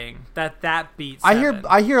baffling that beats. I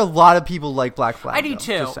 7. hear a lot of people like Black Flag. I do though,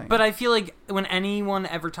 too, just saying. but I feel like when anyone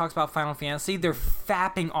ever talks about Final Fantasy, they're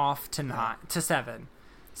fapping off to 7.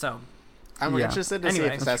 So I'm Yeah. interested to see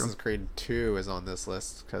Anyway. if That's Assassin's Creed 2 is on this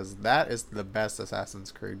list because that is the best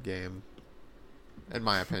Assassin's Creed game, in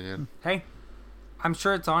my opinion. hey, I'm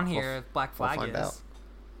sure it's on here if Black we'll Flag find is. out.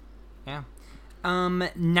 Yeah.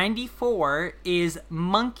 94 is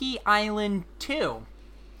Monkey Island 2,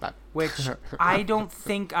 That- which I don't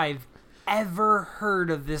think I've ever heard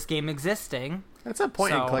of this game existing. It's a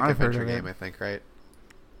point and So- click I've heard adventure of it. game, I think, right?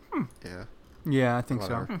 Yeah. yeah, I think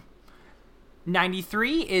Whatever. so.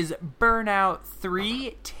 93 is Burnout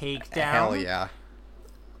 3 Takedown. Hell yeah.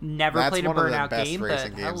 Never That's played a one of the Burnout best game,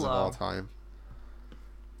 racing but games of hello. all time.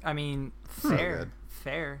 I mean, So fair, good.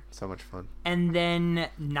 fair. So much fun. And then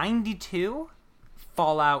 92,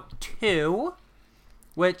 Fallout 2,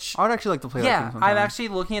 which I would actually like to play that game yeah, sometime. I'm actually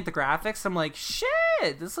looking at the graphics. I'm like,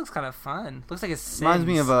 shit, this looks kind of fun. Looks like a Sims. Reminds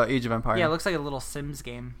me of Age of Empires. Yeah, it looks like a little Sims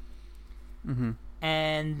game. Mm-hmm.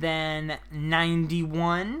 And then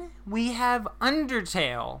 91, we have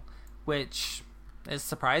Undertale, which is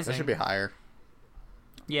surprising. That should be higher.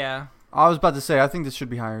 Yeah. I was about to say, I think this should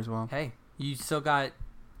be higher as well. Hey, you still got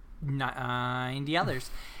 90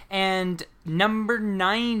 others. And number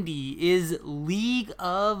 90 is League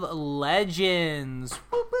of Legends.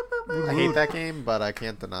 I hate that game, but I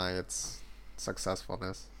can't deny its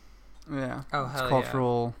successfulness. Yeah. Oh, It's hell yeah.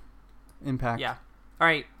 cultural impact. Yeah. All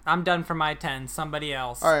right, I'm done for my 10. Somebody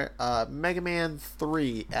else. All right, Mega Man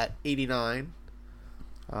 3 at 89.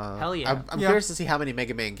 Hell yeah. I'm Yeah. curious to see how many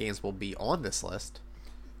Mega Man games will be on this list.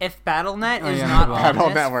 If BattleNet Oh, is yeah, not well. on Battle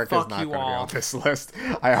this, Network is fuck not you going to be all. on this list.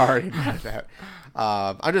 I already know that.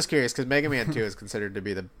 I'm just curious because Mega Man 2 is considered to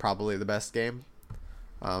be probably the best game.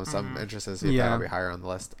 So I'm interested to see if Yeah. that'll be higher on the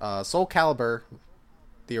list. Soul Calibur,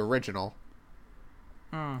 the original.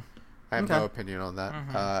 Mm, I have Okay. no opinion on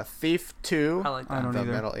that. Thief 2, I like I that. don't the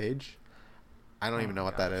either. Metal Age. I don't even know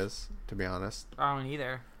what that gosh. is, to be honest. I don't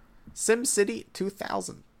either. SimCity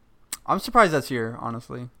 2000. I'm surprised that's here,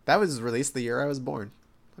 honestly. That was released the year I was born.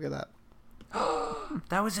 Look at that.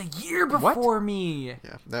 That was a year before me.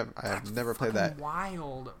 Yeah, I've never played that.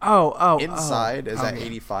 Wild. Oh. Inside is at okay.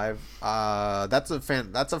 85. That's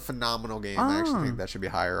a phenomenal game. I actually Oh. think that should be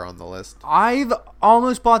higher on the list. I've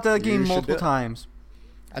almost bought that You game should do multiple it. times.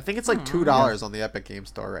 I think it's like $2 on the Epic Game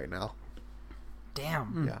Store right now.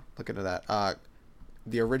 Damn. Yeah, look into that.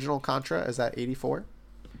 The original Contra is at 84.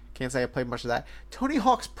 Can't say I played much of that. Tony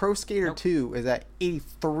Hawk's Pro Skater Nope. 2 is at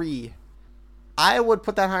 83. I would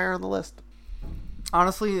put that higher on the list.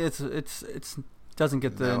 Honestly, it's doesn't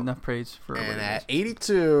get the No. enough praise for what And it at is.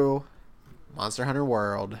 82, Monster Hunter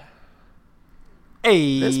World.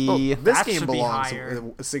 Hey, This That game should be belongs higher.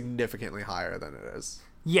 significantly higher than it is.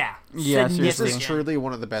 Yeah. Yeah, This seriously. is truly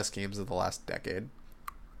one of the best games of the last decade.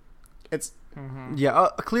 It's yeah,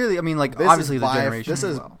 clearly. I mean, like This obviously is the by- generation. this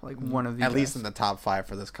as is well. Like one of the at least best. in the top 5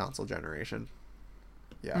 for this console generation.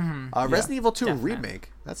 Yeah. Resident Evil 2 definite.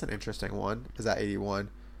 remake. That's an interesting one. Is at 81.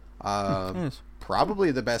 Yes.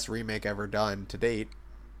 Probably the best remake ever done to date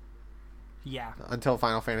Yeah. until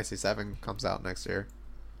Final Fantasy VII comes out next year.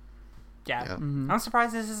 Yeah. Yeah. I'm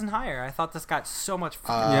surprised this isn't higher. I thought this got so much.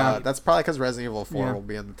 Yeah. That's probably because Resident Evil 4 Yeah. will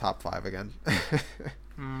be in the top 5 again.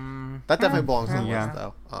 Mm, That definitely belongs on the Yeah. list,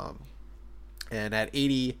 though. And at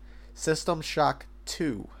 80, System Shock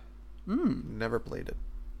 2. Never played it.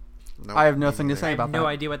 Nope, I have nothing me to neither. I say have about no that.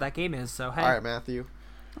 idea what that game is. So hey. All right, Matthew.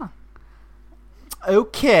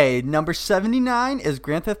 Okay, number 79 is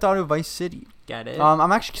Grand Theft Auto Vice City. Get it?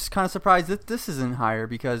 I'm actually just kind of surprised that this isn't higher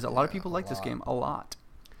because a lot of Yeah, people a like this lot. game a lot.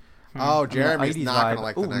 Oh, Jeremy's 80s not going to vibe.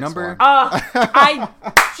 like Ooh, the next number- one. I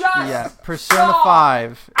just. Yeah, Persona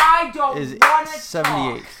 5 I don't is want to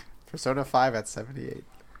 78. Persona 5 at 78.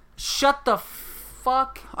 Shut the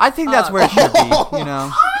fuck. I think that's where it should be, you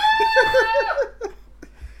know.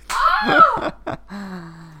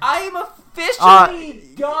 I am officially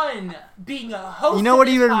done being a host. You know of what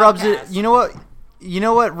this even rubs it? podcast. You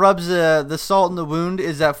know what rubs the salt in the wound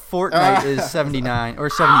is that Fortnite is 79 or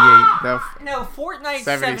 78. No, No, Fortnite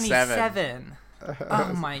 77. 77.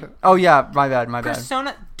 Oh my. Oh yeah, my bad.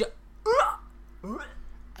 Persona.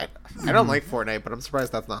 I don't like Fortnite, but I'm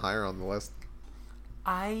surprised that's not higher on the list.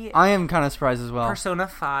 I I am kind of surprised as well. Persona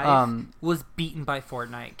 5 was beaten by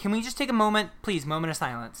Fortnite. Can we just take a moment, please? Moment of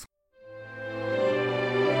silence.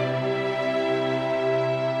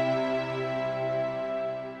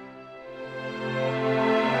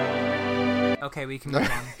 Okay, we can move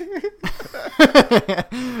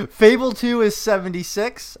on. Fable 2 is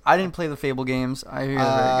 76. I didn't play the Fable games. I hear they're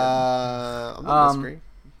I'm not disagree.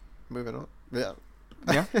 Moving on. Yeah.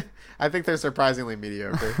 Yeah? I think they're surprisingly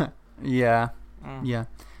mediocre. very good. Yeah. Yeah.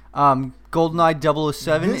 GoldenEye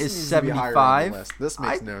 007 This is needs to be higher on the 75. list. This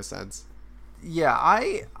makes no sense. Yeah,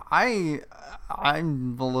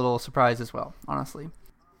 I'm a little surprised as well, honestly.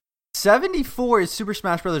 74 is Super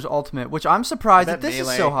Smash Bros. Ultimate, which I'm surprised I that bet this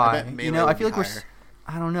Melee- is so I high. bet You Melee know, I would feel be like higher.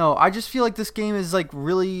 I don't know. I just feel like this game is like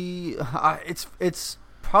really. It's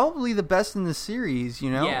probably the best in the series. You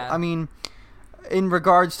know, Yeah. I mean, in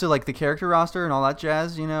regards to like the character roster and all that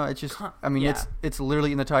jazz. You know, it's just. I mean, Yeah. it's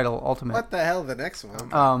literally in the title, Ultimate. What the hell? The next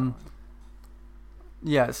one.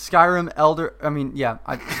 Yeah, Skyrim Elder. I mean, yeah,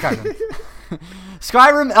 Skyrim.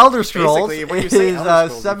 Skyrim Elder Scrolls Basically, when you is say Elder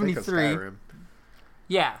Scrolls, you think of 73. Skyrim.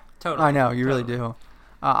 Yeah, totally. I know you really Totally. do.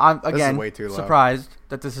 I'm is again way too low. surprised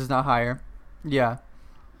that this is not higher. Yeah.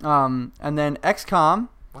 And then XCOM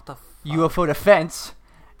What the fuck? UFO Defense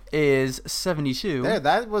is 72. There,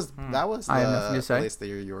 that was I have nothing to say. at least the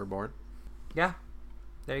year you were born. Yeah.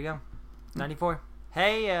 There you go. 94.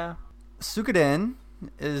 Hey, Suikoden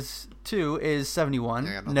is 71. Yeah,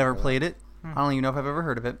 I got nothing Never for that. played it. I don't even know if I've ever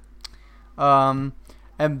heard of it.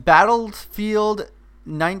 And Battlefield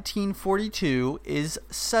 1942 is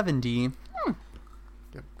 70.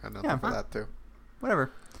 Yep, got nothing Yeah. for that too.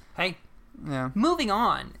 Whatever. hey. Yeah. Moving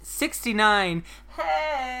on. 69.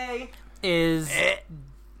 Hey. Is.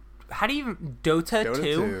 How do you. Dota, Dota 2?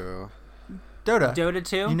 2. Dota. Dota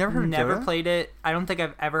 2. You never heard of Never Dota? played it. I don't think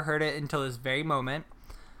I've ever heard it until this very moment.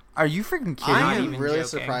 Are you freaking kidding I me? am even really joking.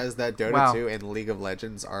 surprised that Dota Wow. 2 and League of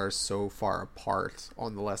Legends are so far apart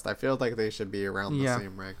on the list. I feel like they should be around the Yeah.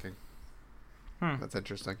 same ranking. Hmm. That's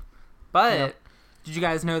interesting. But. Yeah. Did you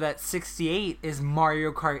guys know that 68 is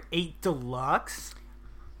Mario Kart 8 Deluxe?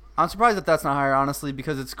 I'm surprised that that's not higher, honestly,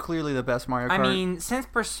 because it's clearly the best Mario Kart. I mean, since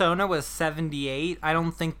Persona was 78, I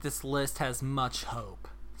don't think this list has much hope.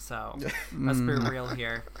 So, let's be real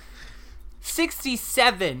here.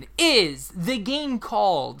 67 is the game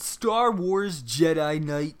called Star Wars Jedi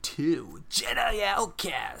Knight 2 Jedi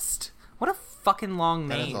Outcast. What a fucking long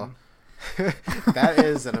That is name. That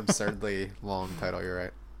is an absurdly long title. You're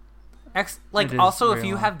right. It is Also, if very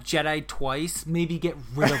you long. have Jedi twice, maybe get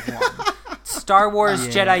rid of one. Star Wars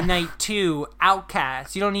Yeah. Jedi Knight 2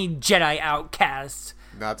 Outcast. You don't need Jedi Outcast.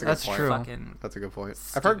 No, that's a That's good point. true. Fucking. That's a good point.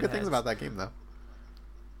 I've heard good Stupid things heads. about that game though.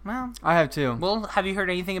 Well, I have too. well, have you heard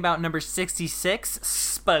anything about number 66,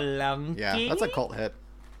 Spelunky? Yeah, that's a cult hit.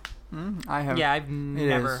 I have. Yeah, I've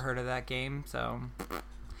never is. heard of that game, so.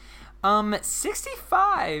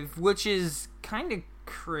 65, which is kind of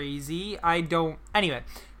crazy. Anyway,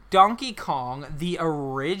 Donkey Kong, the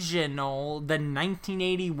original, the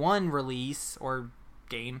 1981 release, or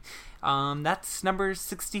game, that's number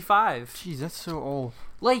 65. Jeez, that's so old.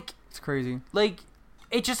 Like, It's crazy.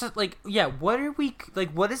 it just, yeah, what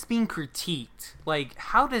is being critiqued? Like,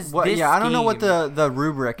 how does What? this Yeah, I don't know what game- the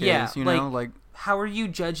rubric Yeah, is. You know, like- How are you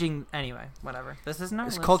judging? Anyway, whatever. This is not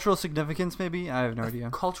it's cultural significance. Maybe I have no idea.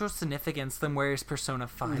 cultural significance. Then where's Persona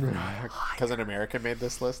 5? Because an American made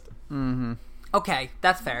this list. Mm-hmm. Okay,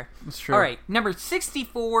 that's fair. That's true. All right, number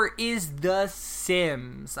 64 is The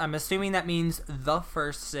Sims. I'm assuming that means the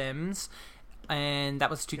first Sims, and that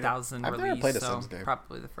was 2000 I've release. never played a so Sims game.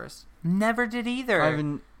 Probably the first. Never did either. I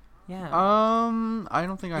haven't. Yeah. I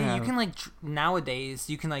don't think I have. You can nowadays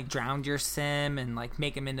you can drown your sim and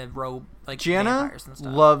make them into Gianna vampires and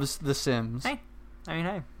stuff. loves The Sims. Hey,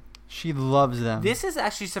 hey. She loves them. This is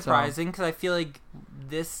actually surprising because I feel like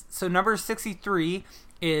this. So number 63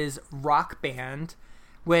 is Rock Band,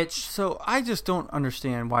 which So I just don't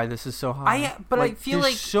understand why this is so high. I feel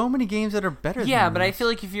there's like so many games that are better. yeah, than but I this. feel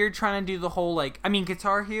like if you're trying to do the whole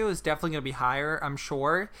Guitar Hero is definitely going to be higher, I'm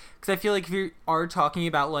sure, because I feel like if you are talking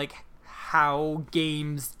about how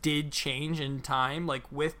games did change in time,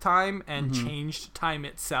 with time and changed time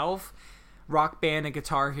itself. Rock Band and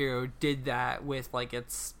Guitar Hero did that with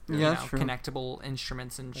its that's true. connectable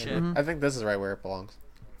instruments and shit. I think this is right where it belongs.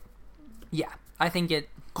 Yeah, I think it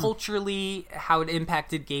culturally how it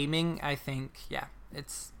impacted gaming. I think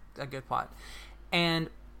it's a good plot. And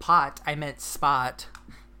I meant spot.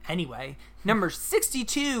 Anyway, number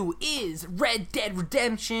 62 is Red Dead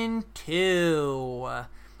Redemption 2.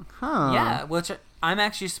 Huh. Yeah, which I'm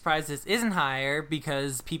actually surprised this isn't higher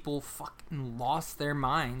because people fucking lost their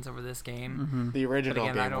minds over this game. The original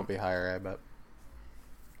again, I game will don't- be higher, I bet.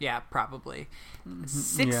 Yeah, probably.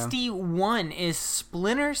 61 is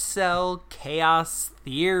Splinter Cell Chaos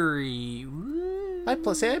Theory. Woo. I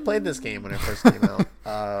played this game when it first came out.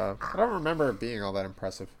 I don't remember it being all that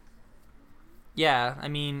impressive. Yeah, I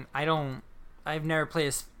mean, I've never played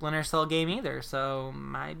a Splinter Cell game either, so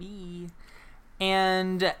maybe.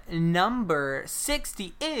 And number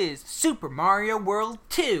 60 is Super Mario World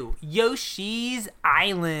 2, Yoshi's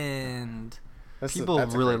Island. People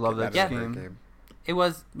That's a really great love that That's a great game. It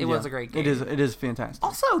was a great game. It is fantastic.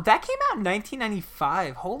 Also, that came out in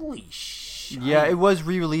 1995. Holy shit. Yeah, it was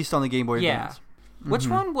re-released on the Game Boy Yeah. Advance. Which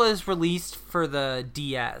one was released for the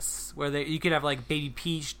DS? Where you could have Baby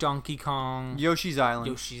Peach, Donkey Kong, Yoshi's Island.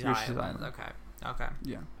 Yoshi's Island. Okay.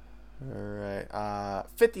 Yeah. Alright.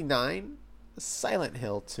 59, Silent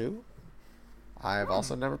Hill 2. I've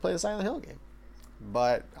also never played a Silent Hill game.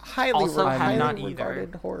 But Also have not either.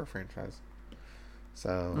 regarded horror franchise.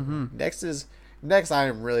 So next I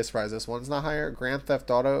am really surprised this one's not higher. Grand Theft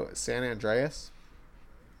Auto San Andreas.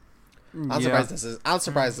 I'm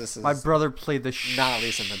surprised this is My brother played the not at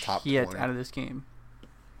least in the top shit 20. out of this game.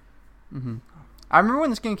 I remember when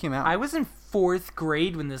this game came out. I was in 4th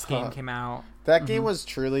grade when this game came out. That game was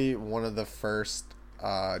truly one of the first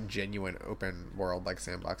genuine open world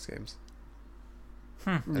sandbox games.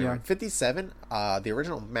 Anyway, Yeah. 57, the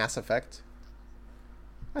original Mass Effect.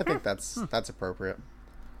 I think that's appropriate.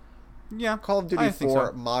 Yeah. Call of Duty I think 4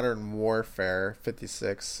 so. Modern Warfare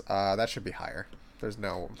 56. That should be higher. There's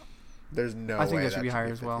no I think way that should be higher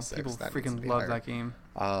as well. 56. People That needs to freaking be love higher. that game.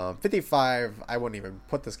 55, I wouldn't even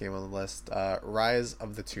put this game on the list. Rise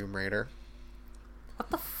of the Tomb Raider. What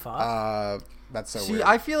the fuck? That's so See, weird.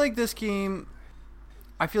 I feel like this game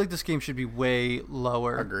should be way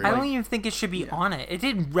lower. Agreed. I don't even think it should be on it. It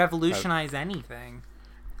didn't revolutionize anything.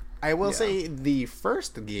 I will say the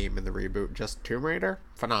first game in the reboot, just Tomb Raider,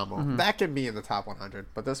 phenomenal. That can be in the top 100,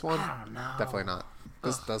 but this one, I don't know. definitely not.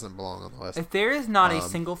 This doesn't belong on the list. If there is not a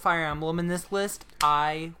single Fire Emblem in this list,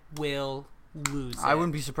 I will lose it. I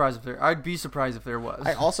wouldn't be surprised if there. I'd be surprised if there was.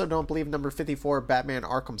 I also don't believe number 54, Batman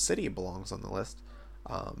Arkham City, belongs on the list.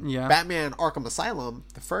 Yeah. Batman Arkham Asylum,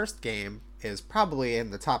 the first game, is probably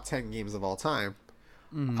in the top 10 games of all time.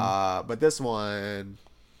 But this one,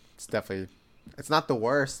 it's not the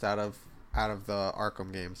worst out of the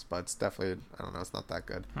Arkham games, but it's definitely, I don't know, it's not that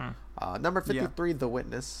good. Number 53, The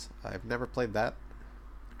Witness. I've never played that.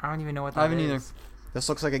 I don't even know what that I haven't is. either. This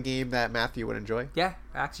looks like a game that Matthew would enjoy. Yeah, it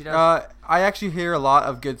actually does. I actually hear a lot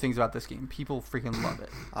of good things about this game. People freaking love it.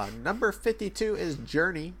 Number 52 is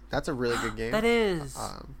Journey. That's a really good game. That is.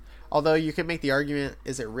 Although you can make the argument,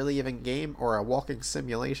 is it really even game or a walking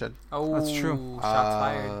simulation? Oh, That's true. Shots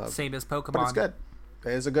fired. Same as Pokemon. But it's good.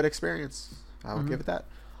 It is a good experience. I'll give it that.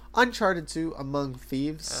 Uncharted 2, Among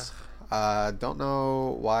Thieves. Don't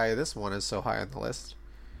know why this one is so high on the list.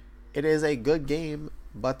 It is a good game,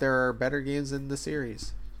 but there are better games in the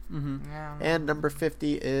series. Yeah. And number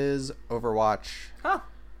 50 is Overwatch. Huh.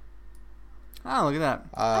 Oh, look at that.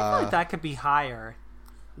 I feel like that could be higher.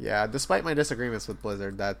 Yeah, despite my disagreements with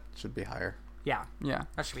Blizzard, that should be higher. Yeah, Yeah.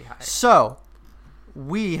 that should be higher. So,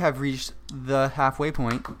 we have reached the halfway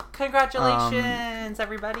point. Congratulations,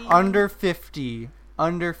 everybody. Under 50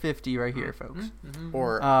 right here, folks.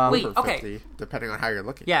 Or Wait, over okay. 50, depending on how you're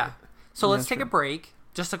looking. Yeah. So let's that's take true. a break.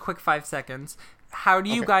 Just a quick 5 seconds. how do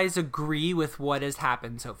you Okay. guys agree with what has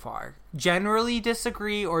happened so far? Generally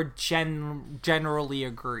disagree or generally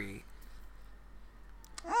agree?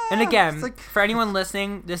 And again, It's like- for anyone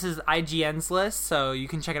listening, this is IGN's list, so you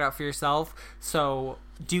can check it out for yourself. So,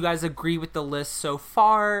 do you guys agree with the list so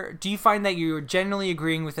far? Do you find that you're generally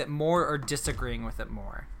agreeing with it more or disagreeing with it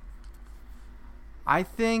more? I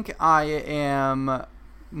think I am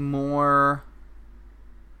more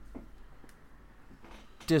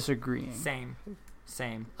disagreeing.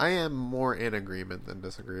 Same. I am more in agreement than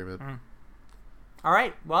disagreement. All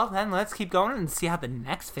right, well, then let's keep going and see how the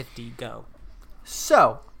next 50 go.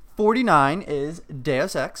 So, 49 is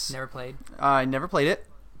Deus Ex. Never played. I never played it,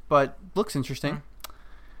 but looks interesting.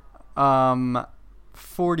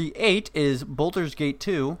 48 is Baldur's Gate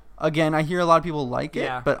 2. Again, I hear a lot of people like it,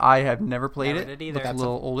 Yeah. but I have never played Never it. did either. Looks a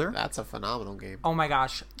little older. That's a phenomenal game. Oh my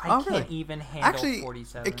gosh, I Oh, really? can't even handle Actually,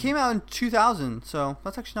 47. it came out in 2000, so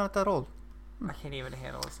that's actually not that old. I can't even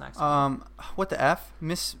handle this next one. What the F?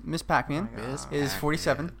 Miss Pac-Man Oh my God. Miss is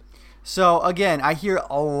 47. Pac-Man. So again, I hear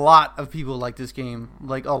a lot of people like this game,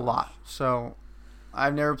 like a lot. So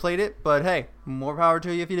I've never played it, but hey, more power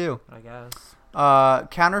to you if you do. I guess.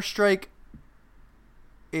 Counter-Strike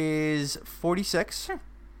is 46.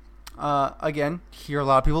 Again, hear a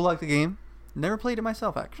lot of people like the game. Never played it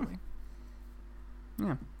myself, actually.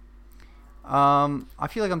 Yeah. I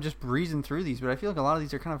feel like I'm just breezing through these, but I feel like a lot of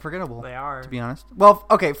these are kind of forgettable. They are. To be honest. Well,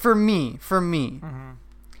 okay, for me. Mm-hmm.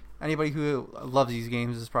 Anybody who loves these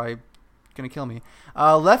games is probably going to kill me.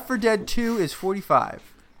 Left 4 Dead 2 is 45.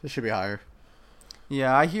 This should be higher.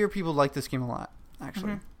 Yeah, I hear people like this game a lot,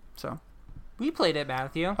 actually. So, We played it,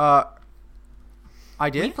 Matthew. I We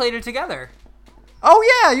did? played it together.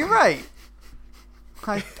 Oh, yeah, you're right.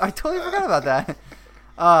 I totally forgot about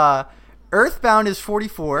that. Earthbound is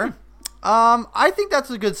 44. I think that's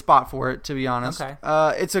a good spot for it, to be honest. Okay.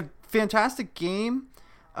 It's a fantastic game.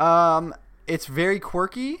 It's very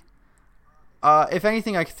quirky. If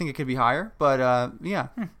anything, I think it could be higher, but yeah,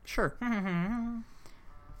 sure.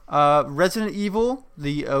 Resident Evil,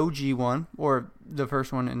 the OG one, or the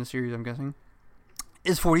first one in the series, I'm guessing,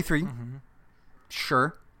 is 43.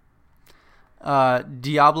 Sure.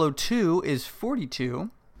 Diablo 2 is 42.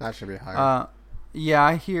 That should be higher. Yeah,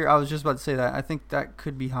 I was just about to say that. I think that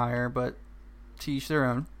could be higher, but to each their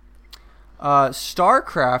own.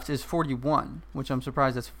 StarCraft is 41, which I'm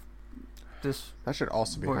surprised that's this. That should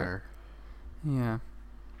also be Boy. higher. Yeah.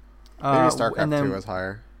 Maybe StarCraft and then, 2 is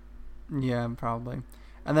higher. Yeah, probably.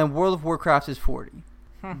 And then World of Warcraft is 40.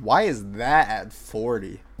 Why is that at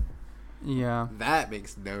 40? Yeah. That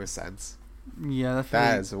makes no sense. Yeah,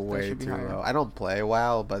 That is way should be too higher. low. I don't play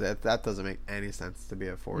WoW, but that doesn't make any sense to be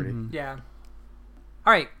at 40. Mhm. Yeah.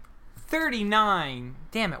 All right. 39.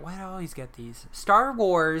 Damn it, why do I always get these? Star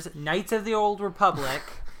Wars Knights of the Old Republic.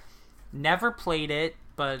 Never played it,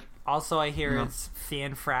 but also I hear No. it's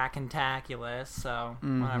fan-fracking-taculous, so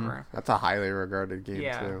whatever. That's a highly regarded game,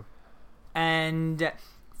 Yeah. too. And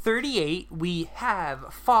 38, we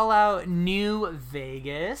have Fallout New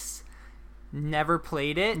Vegas. Never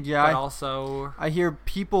played it, Yeah, but also... I hear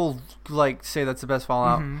people like say that's the best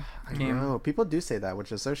Fallout. I Game. know. People do say that,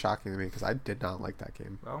 which is so shocking to me because I did not like that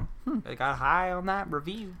game. Well, it got high on that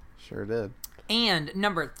review. Sure did. And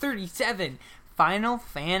number 37, Final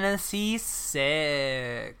Fantasy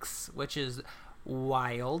VI, which is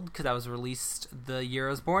wild because that was released the year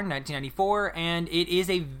I was born, 1994, and it is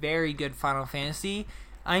a very good Final Fantasy.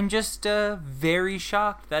 I'm just very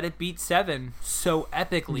shocked that it beat 7 so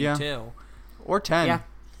epically, Yeah. too. Or 10. Yeah.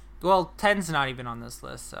 Well, 10's not even on this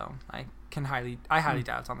list, so I highly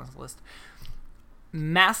doubt it's on this list.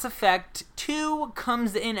 Mass Effect 2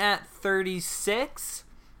 comes in at 36.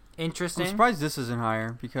 Interesting. I'm surprised this isn't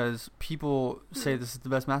higher because people say this is the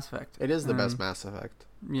best Mass Effect. It is the best Mass Effect.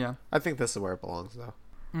 Yeah. I think this is where it belongs, though.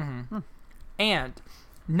 And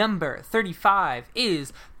number 35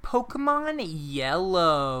 is Pokemon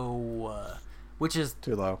Yellow, which is,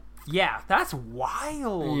 Too low. yeah, that's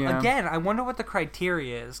wild. Yeah. Again, I wonder what the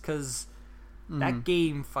criteria is, because that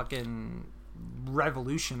game fucking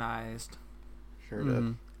revolutionized. Sure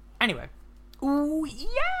did. Anyway. Ooh,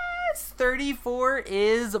 yes! 34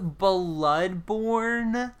 is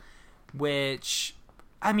Bloodborne, which,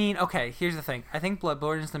 I mean, okay, here's the thing. I think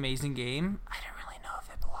Bloodborne is an amazing game. I don't really know if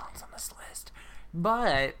it belongs on this list.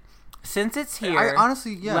 But, since it's here, I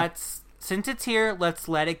honestly, yeah. Since it's here, let's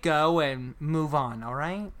let it go and move on,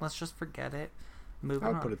 alright? Let's just forget it. Move I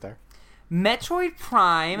on. would put it there. Metroid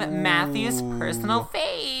Prime, Matthew's Ooh. personal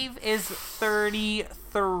fave, is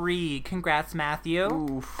 33. Congrats, Matthew.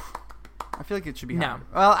 Oof. I feel like it should be No. higher.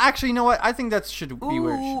 Well, actually, you know what? I think that should be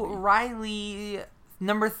where it should Ooh, be. Riley,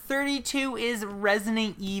 Number 32 is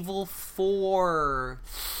Resident Evil 4.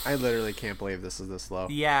 I literally can't believe this is this low.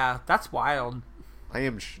 Yeah, that's wild. I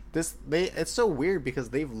am it's so weird because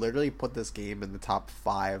they've literally put this game in the top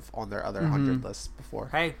 5 on their other 100 lists before.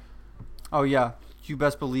 Hey, Oh yeah, you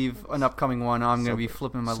best believe an upcoming one I'm gonna be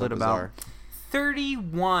flipping my lid bizarre. about.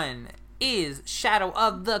 31 is Shadow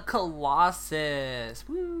of the Colossus.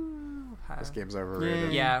 Woo! This game's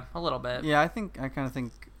overrated. Yeah, a little bit. Yeah, I kind of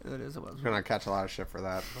think it is. I'm gonna catch a lot of shit for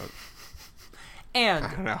that, but And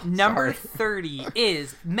I don't know. number Sorry. 30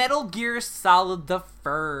 is Metal Gear Solid the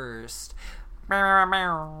First.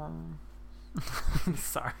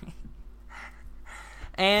 Sorry.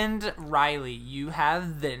 And Riley, you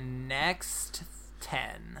have the next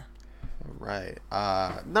 10. right.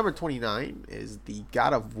 Number 29 is the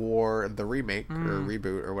God of War, the remake or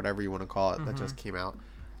reboot or whatever you want to call it that just came out.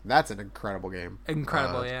 That's an incredible game.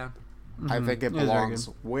 Incredible, yeah. I think it It is very belongs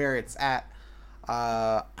good. where it's at.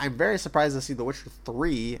 I'm very surprised to see The Witcher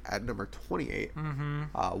 3 at number 28.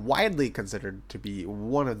 Widely considered to be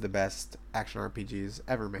one of the best action RPGs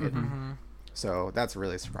ever made. So that's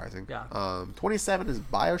really surprising. Yeah. 27 is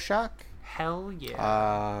BioShock. Hell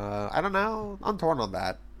yeah. I don't know. I'm torn on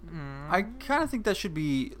that. I kind of think that should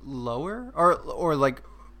be lower or like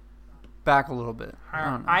back a little bit. I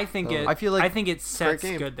don't know. I think it. I feel like I think it sets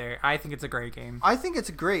game. good there. I think it's a great game. I think it's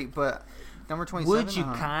great, but number 27. Would you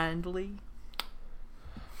kindly?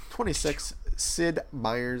 26, Sid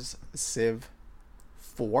Meier's Civ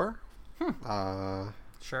 4.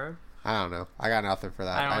 Sure. I don't know. I got nothing for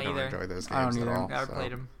that. I I don't don't either. enjoy those I don't games at either. all. Never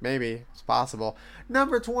played 'em. Maybe. It's possible.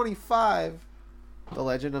 Number 25, The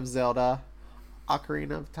Legend of Zelda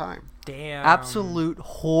Ocarina of Time. Damn. Absolute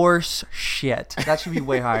horse shit. That should be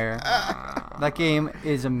way higher. That game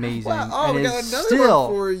is amazing. and we is got another still,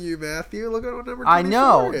 one for you, Matthew. Look at what number 24 I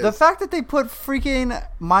know. is. The fact that they put freaking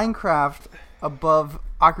Minecraft above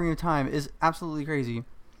Ocarina of Time is absolutely crazy.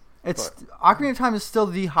 Ocarina of Time is still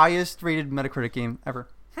the highest rated Metacritic game ever.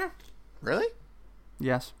 Really?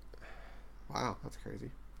 Yes. Wow, that's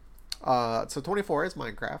crazy. So 24 is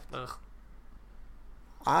Minecraft. Ugh.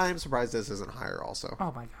 I'm surprised this isn't higher also.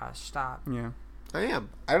 Oh my gosh! Stop. Yeah. I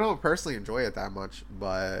am. I don't personally enjoy it that much,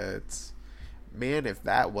 but man, if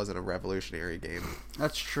that wasn't a revolutionary game.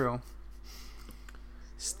 That's true.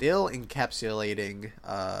 Still encapsulating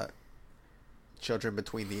children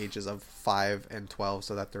between the ages of 5 and 12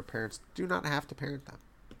 so that their parents do not have to parent them.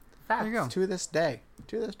 There you go. To this day.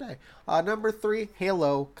 Number 3,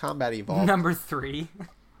 Halo Combat Evolved. Number 3.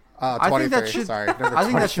 I think that 23, should. sorry. Number I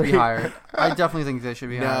think that should be 23. higher. I definitely think that should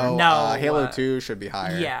be higher. No, Halo uh, 2 should be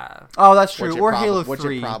higher. Yeah. Oh, that's true. Which it Or prob- Halo Which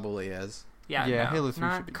 3. it probably is. Yeah. Yeah, no, Halo 3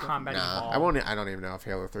 not should be Combat Nah, Evolved. I don't even know if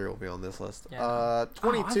Halo 3 will be on this list. Yeah.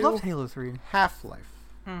 22, I loved Halo 3. Half-Life.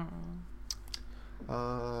 Mm.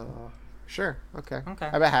 Sure. Okay. Okay.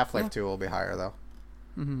 I bet Half-Life 2 will be higher, though.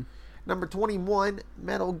 Mm-hmm. Number 21,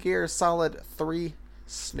 Metal Gear Solid 3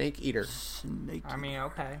 Snake Eater. Snake. I mean,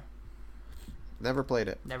 okay. Never played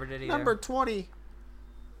it. Never did either. Number 20,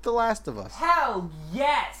 The Last of Us. Hell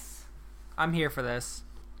yes! I'm here for this.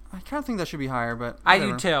 I kind of think that should be higher, but I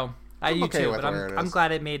do whatever. too. I do okay too, with but where it I'm is.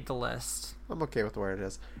 glad it made the list. I'm okay with where it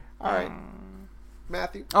is. All right,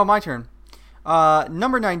 Matthew. Oh, my turn.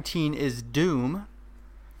 Number 19 is Doom.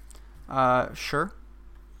 Sure.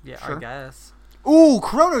 Yeah, Sure. I guess. Ooh,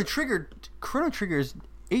 Chrono Trigger. Chrono Trigger is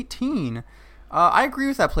 18. I agree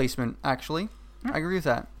with that placement, actually. I agree with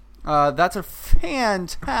that. That's a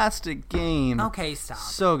fantastic game. Okay, stop.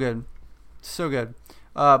 So good. So good.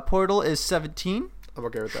 Portal is 17. I'm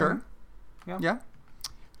okay with Sure. Yeah. Yeah.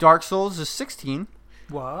 Dark Souls is 16.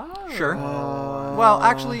 What? Sure. that. Well,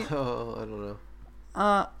 actually, I don't know.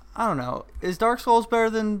 I don't know. Is Dark Souls better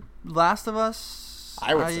than Last of Us?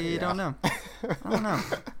 I would say, don't yeah. know. I don't know.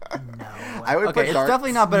 No. I would Okay, put it's Dark.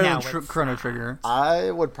 definitely not better No, than it's Chrono not. Trigger. I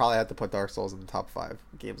would probably have to put Dark Souls in the top 5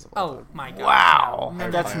 games of all Oh time. my god. Wow, No,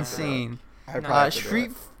 no, that's no, no. insane. I'd probably have to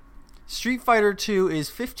do Street Fighter 2 is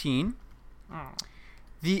 15. Oh.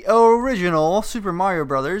 The original Super Mario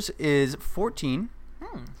Brothers is 14.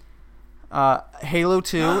 Halo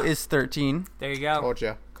 2 is 13. There you it. go. Told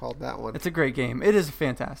you. Called that one. It's a great game. It is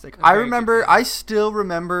fantastic. A very good game. I still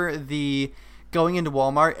remember the going into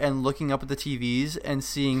Walmart and looking up at the TVs and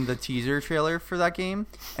seeing the teaser trailer for that game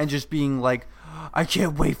and just being like, I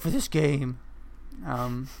can't wait for this game.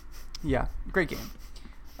 Yeah, great game.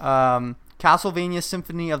 Castlevania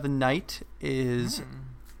Symphony of the Night is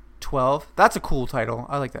 12. That's a cool title.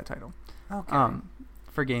 I like that title. Okay.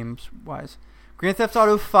 For games wise. Grand Theft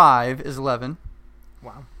Auto 5 is 11.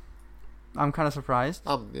 Wow. I'm kind of surprised.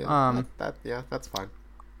 Yeah, that's fine.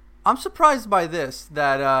 I'm surprised by this,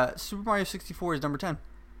 that Super Mario 64 is number 10.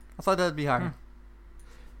 I thought that would be higher.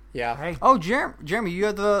 Yeah. Hey. Oh, Jeremy, you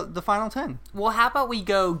have the final 10. Well, how about we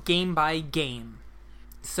go game by game?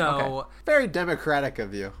 So, Okay. Very democratic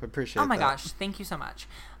of you. Appreciate oh my that. gosh, thank you so much.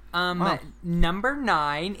 Wow. Number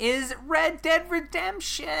 9 is Red Dead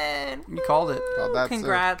Redemption. You called it. Called that, too.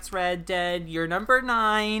 Congrats, Red Dead. You're number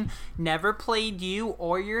 9. Never played you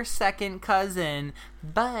or your second cousin,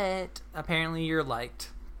 but apparently you're liked.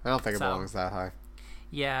 I don't think it So. belongs that high.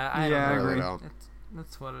 Yeah, I Yeah, I don't really agree. don't.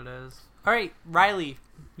 That's what it is. All right, Riley,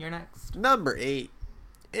 you're next. Number 8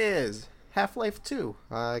 is Half-Life 2.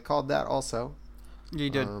 I called that also. You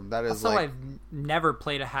did. That is Also, like I've never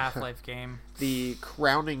played a Half-Life game. the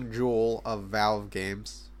crowning jewel of Valve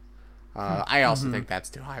games. I also think that's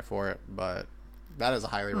too high for it, but that is a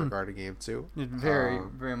highly regarded game too. It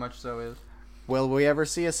very much so is. Will we ever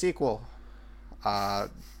see a sequel?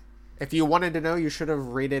 If you wanted to know, you should have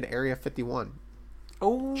rated Area 51.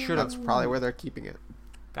 Oh, That's probably where they're keeping it.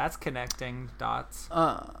 that's connecting dots.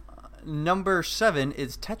 Number 7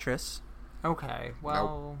 is Tetris. Okay, well,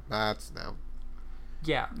 Nope. That's no.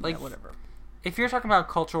 yeah, like Yeah, whatever. if you're talking about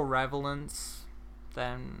cultural relevance,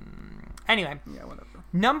 then anyway. Yeah, whatever.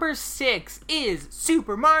 Number 6 is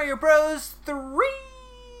Super Mario Bros.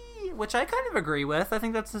 3, which I kind of agree with. I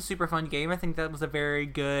think that's a super fun game. I think that was a very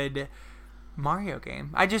good Mario game.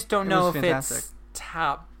 I just don't know was if fantastic. it's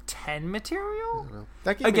top 10 material. No.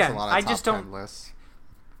 That game Again, makes a lot of I top just 10 don't- lists.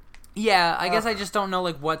 Yeah, I guess I just don't know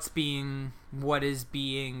like what is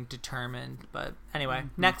being determined. But anyway,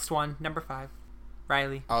 next one, number 5,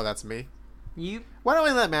 Riley. Oh, that's me. You Why don't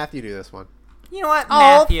we let Matthew do this one? know what,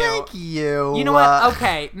 Oh, Matthew? thank you. You know what?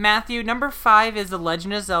 Okay, Matthew. Number 5 is The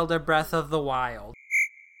Legend of Zelda: Breath of the Wild.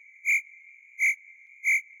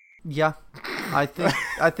 Yeah, I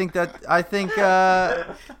think yeah.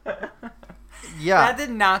 That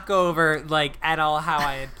did not go over like at all how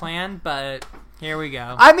I had planned, but here we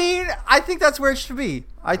go. I mean, I think that's where it should be.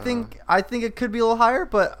 I think it could be a little higher,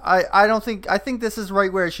 but I don't think. I think this is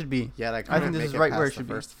right where it should be. Yet I I couldn't think this make is it right past where it the should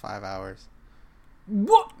be. first 5 hours.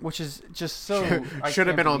 What? Which is just so. I Should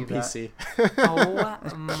have can't been on believe that. PC.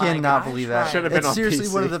 Oh my Cannot gosh, believe that. Riley. Should've been It's on seriously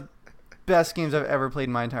PC. one of the best games I've ever played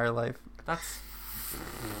in my entire life. That's.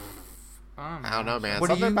 Oh my I don't know, gosh. man. What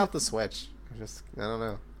do Something you- about the Switch. I don't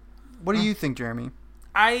know. What do you think, Jeremy?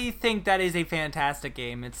 I think that is a fantastic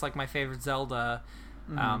game. It's like my favorite Zelda.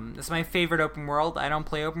 It's my favorite open world. I don't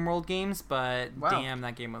play open world games, but Wow. damn,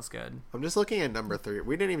 that game was good. I'm just looking at number 3.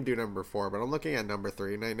 We didn't even do number 4, but I'm looking at number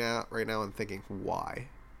 3 right now and thinking, why?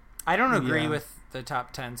 I don't agree Yeah. with the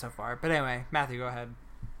top 10 so far, but anyway, Matthew, go ahead.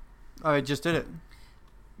 Oh, I just did it.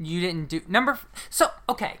 You didn't do So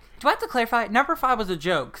okay, do I have to clarify? Number 5 was a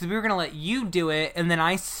joke because we were gonna let you do it, and then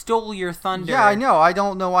I stole your thunder. Yeah, I know. I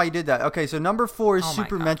don't know why you did that. Okay, so number 4 is Oh my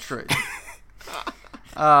Super gosh. Metroid.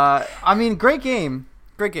 I mean, great game.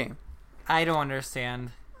 Great game. I don't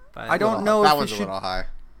understand. But I don't know That if one's it a should little high.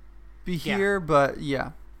 be Yeah. here, but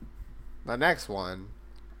yeah. The next one,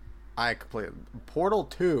 I completely. Portal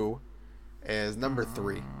 2 is number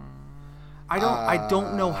 3. I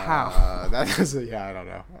don't know how. That is, yeah, I don't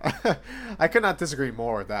know. I could not disagree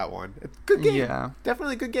more with that one. It's a good game. Yeah.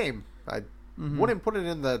 Definitely a good game. I wouldn't put it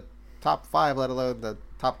in the top 5, let alone the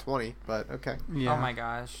top 20, but okay. Yeah. Oh my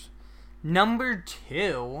gosh. Number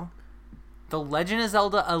 2, The Legend of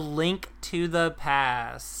Zelda: A Link to the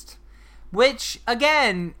Past, which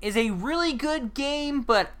again is a really good game,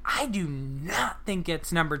 but I do not think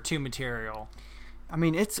it's number 2 material. I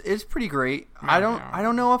mean, it's pretty great. I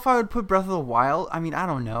don't know if I would put Breath of the Wild. I mean, I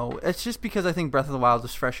don't know. It's just because I think Breath of the Wild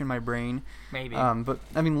is fresh in my brain. Maybe. But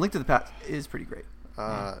I mean, Link to the Past is pretty great.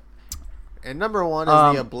 And number 1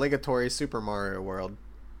 is the obligatory Super Mario World.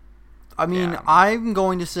 I mean, Yeah. I'm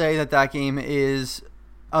going to say that game is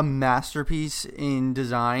a masterpiece in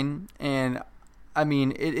design, and I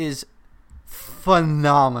mean, it is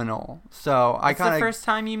phenomenal. So I it's kind the of first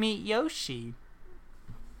time you meet Yoshi.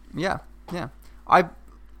 yeah.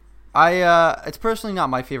 It's personally not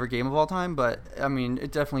my favorite game of all time, but I mean,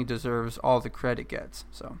 it definitely deserves all the credit it gets.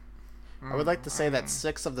 So I would like to say that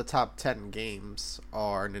 6 of the top 10 games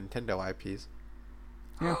are Nintendo IPs.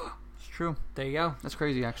 yeah, it's true. There you go. That's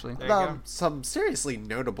crazy, actually. There you go. Some seriously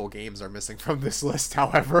notable games are missing from this list,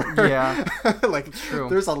 however. Yeah. Like, true.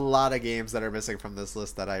 there's a lot of games that are missing from this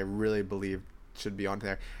list that I really believe should be on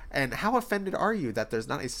there. And how offended are you that there's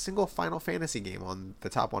not a single Final Fantasy game on the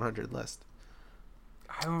top 100 list?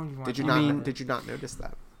 I don't even want Did to you talk not? about it. Did you not notice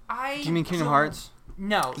that? Do you mean Kingdom Hearts?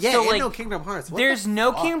 No. Yeah, so, and like, no Kingdom Hearts. What there's the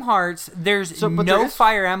no fuck? Kingdom Hearts. There's So, but no there is-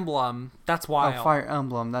 Fire Emblem. That's wild. Oh, Fire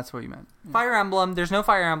Emblem. That's what you meant. Fire Emblem. There's no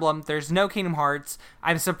Fire Emblem. There's no Kingdom Hearts.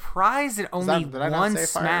 I'm surprised it only did I not one say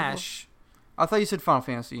Fire Smash. I thought you said Final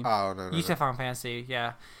Fantasy. Oh no, no, You no. said Final Fantasy,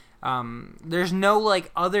 yeah. There's no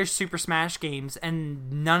like other Super Smash games,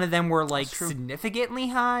 and none of them were like significantly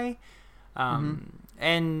high.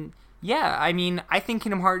 And yeah, I mean, I think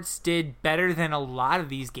Kingdom Hearts did better than a lot of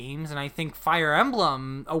these games, and I think Fire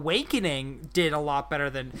Emblem Awakening did a lot better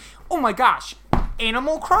than. Oh my gosh,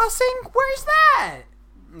 Animal Crossing? Where's that?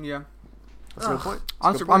 Yeah. That's a good point.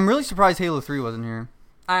 That's a good point. I'm really surprised Halo 3 wasn't here.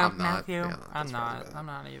 I'm not. Matthew, Yeah, I'm that's not. probably I'm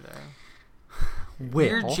not either. Will?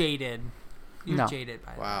 You're jaded. You're No. jaded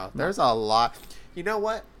by that. Wow, there's a lot. You know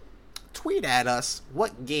what? Tweet at us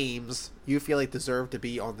what games you feel like deserve to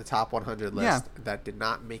be on the top 100 list that did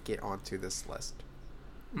not make it onto this list.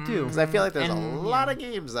 Do. Because I feel like there's a And, lot of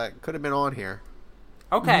games that could have been on here.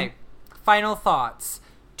 Okay, final thoughts.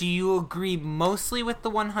 Do you agree mostly with the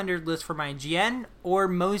 100 list from IGN, or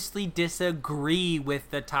mostly disagree with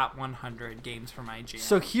the top 100 games from IGN?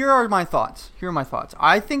 So here are my thoughts.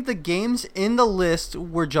 I think the games in the list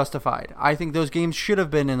were justified. I think those games should have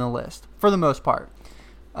been in the list for the most part.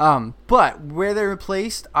 But where they were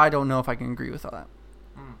placed, I don't know if I can agree with all that.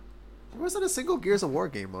 There wasn't a single Gears of War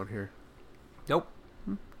game on here. Nope.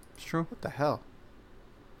 It's true. What the hell?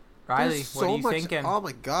 Riley, There's what are you much, thinking? Oh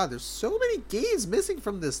my god, there's so many games missing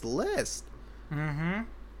from this list. Mm-hmm.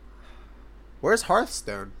 Where's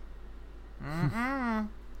Hearthstone? Mm-hmm.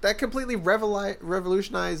 That completely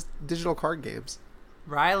revolutionized digital card games.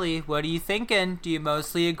 Riley, what are you thinking? Do you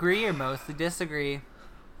mostly agree or mostly disagree?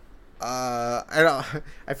 I don't.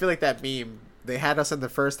 I feel like that meme. They had us in the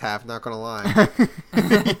first half. Not gonna lie.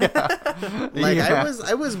 Like Yeah.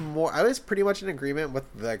 I was pretty much in agreement with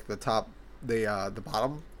like the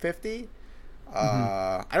bottom 50.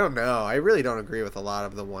 I don't know. I really don't agree with a lot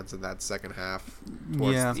of the ones in that second half.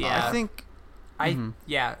 towards Yeah. the top. Yeah. I think.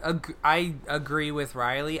 I agree with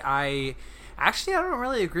Riley. I don't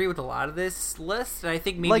really agree with a lot of this list. And I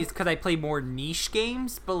think maybe Like- it's because I play more niche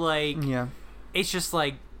games, but like Yeah. it's just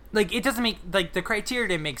like it doesn't make like the criteria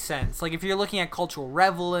didn't make sense. Like if you're looking at cultural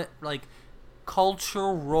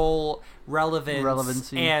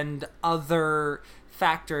Relevancy. and other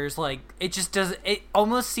factors, like it just doesn't. It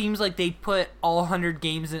almost seems like they put all 100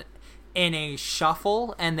 games in a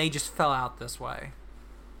shuffle and they just fell out this way.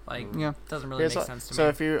 Like Yeah. doesn't really Here's make what- sense to so me.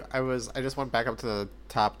 if I just went back up to the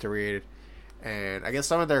top to read, and I guess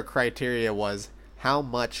some of their criteria was how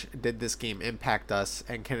much did this game impact us,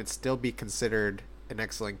 and can it still be considered an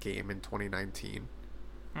excellent game in 2019?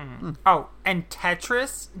 Oh, and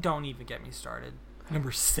Tetris, don't even get me started.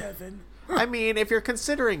 Number 7. I mean, if you're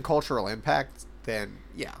considering cultural impact, then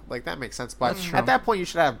yeah, like that makes sense. But true. at that point, you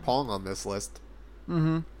should have Pong on this list.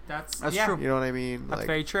 That's That's yeah, true. You know what I mean? That's Like,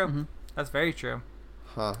 very true. That's very true.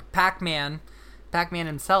 huh? Pac-Man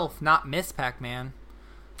himself, not Miss Pac-Man.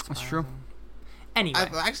 That's true. Anyway,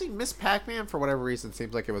 I've actually Miss Pac-Man for whatever reason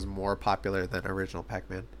seems like it was more popular than original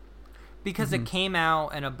Pac-Man. because it came out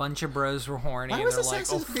and a bunch of bros were horny Why and was they're like,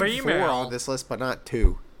 Assassin's "Oh, Creed 4 female." on this list, but not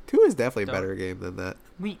 2? 2 is definitely a Don't. better game than that.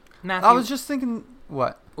 Matthew, I was just thinking.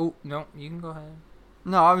 What? Oh no, you can go ahead.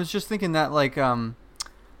 No, I was just thinking that like oh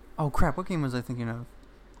crap, what game was I thinking of?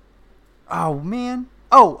 Oh man.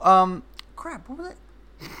 Oh, crap, what was it?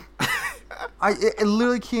 It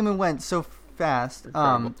literally came and went so fast.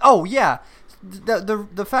 Incredible. Oh yeah.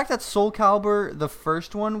 The fact that Soul Calibur, the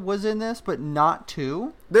first one, was in this, but not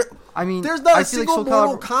 2. I mean, There's not I a feel like single Soul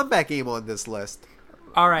Mortal Calibur, Kombat game on this list.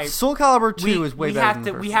 All right, Soul Calibur 2 is way we better have than to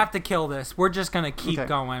the first we one. have to kill this. We're just gonna keep Okay.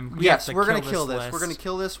 going. Yes, have to we're gonna kill this. list. We're gonna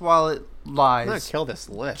kill this while it lies. I'm gonna kill this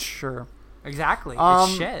list. Sure. Exactly. Um,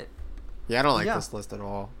 It's shit. Yeah, I don't like Yeah. this list at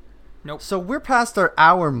all. Nope. So we're past our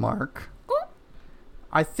hour mark.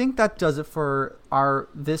 I think that does it for our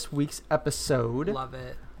this week's episode. Love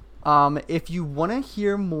it. If you want to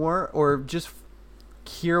hear more or just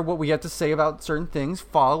hear what we have to say about certain things,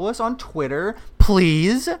 follow us on Twitter,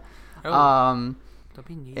 please. Oh, don't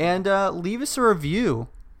be needy. And leave us a review.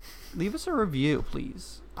 Leave us a review,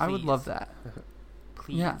 please. I would Please. love that.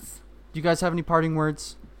 Please. Yeah. Do you guys have any parting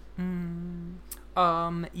words?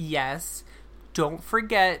 Yes. Don't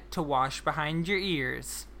forget to wash behind your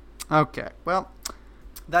ears. Okay. Well,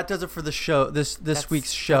 that does it for the show. This That's-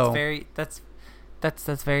 week's show.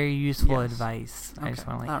 That's very useful Yes. advice. I just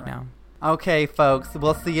Okay. want to let you All know. Okay, folks.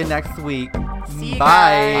 We'll see you next week. See you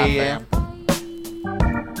Bye. guys. Bye, fam.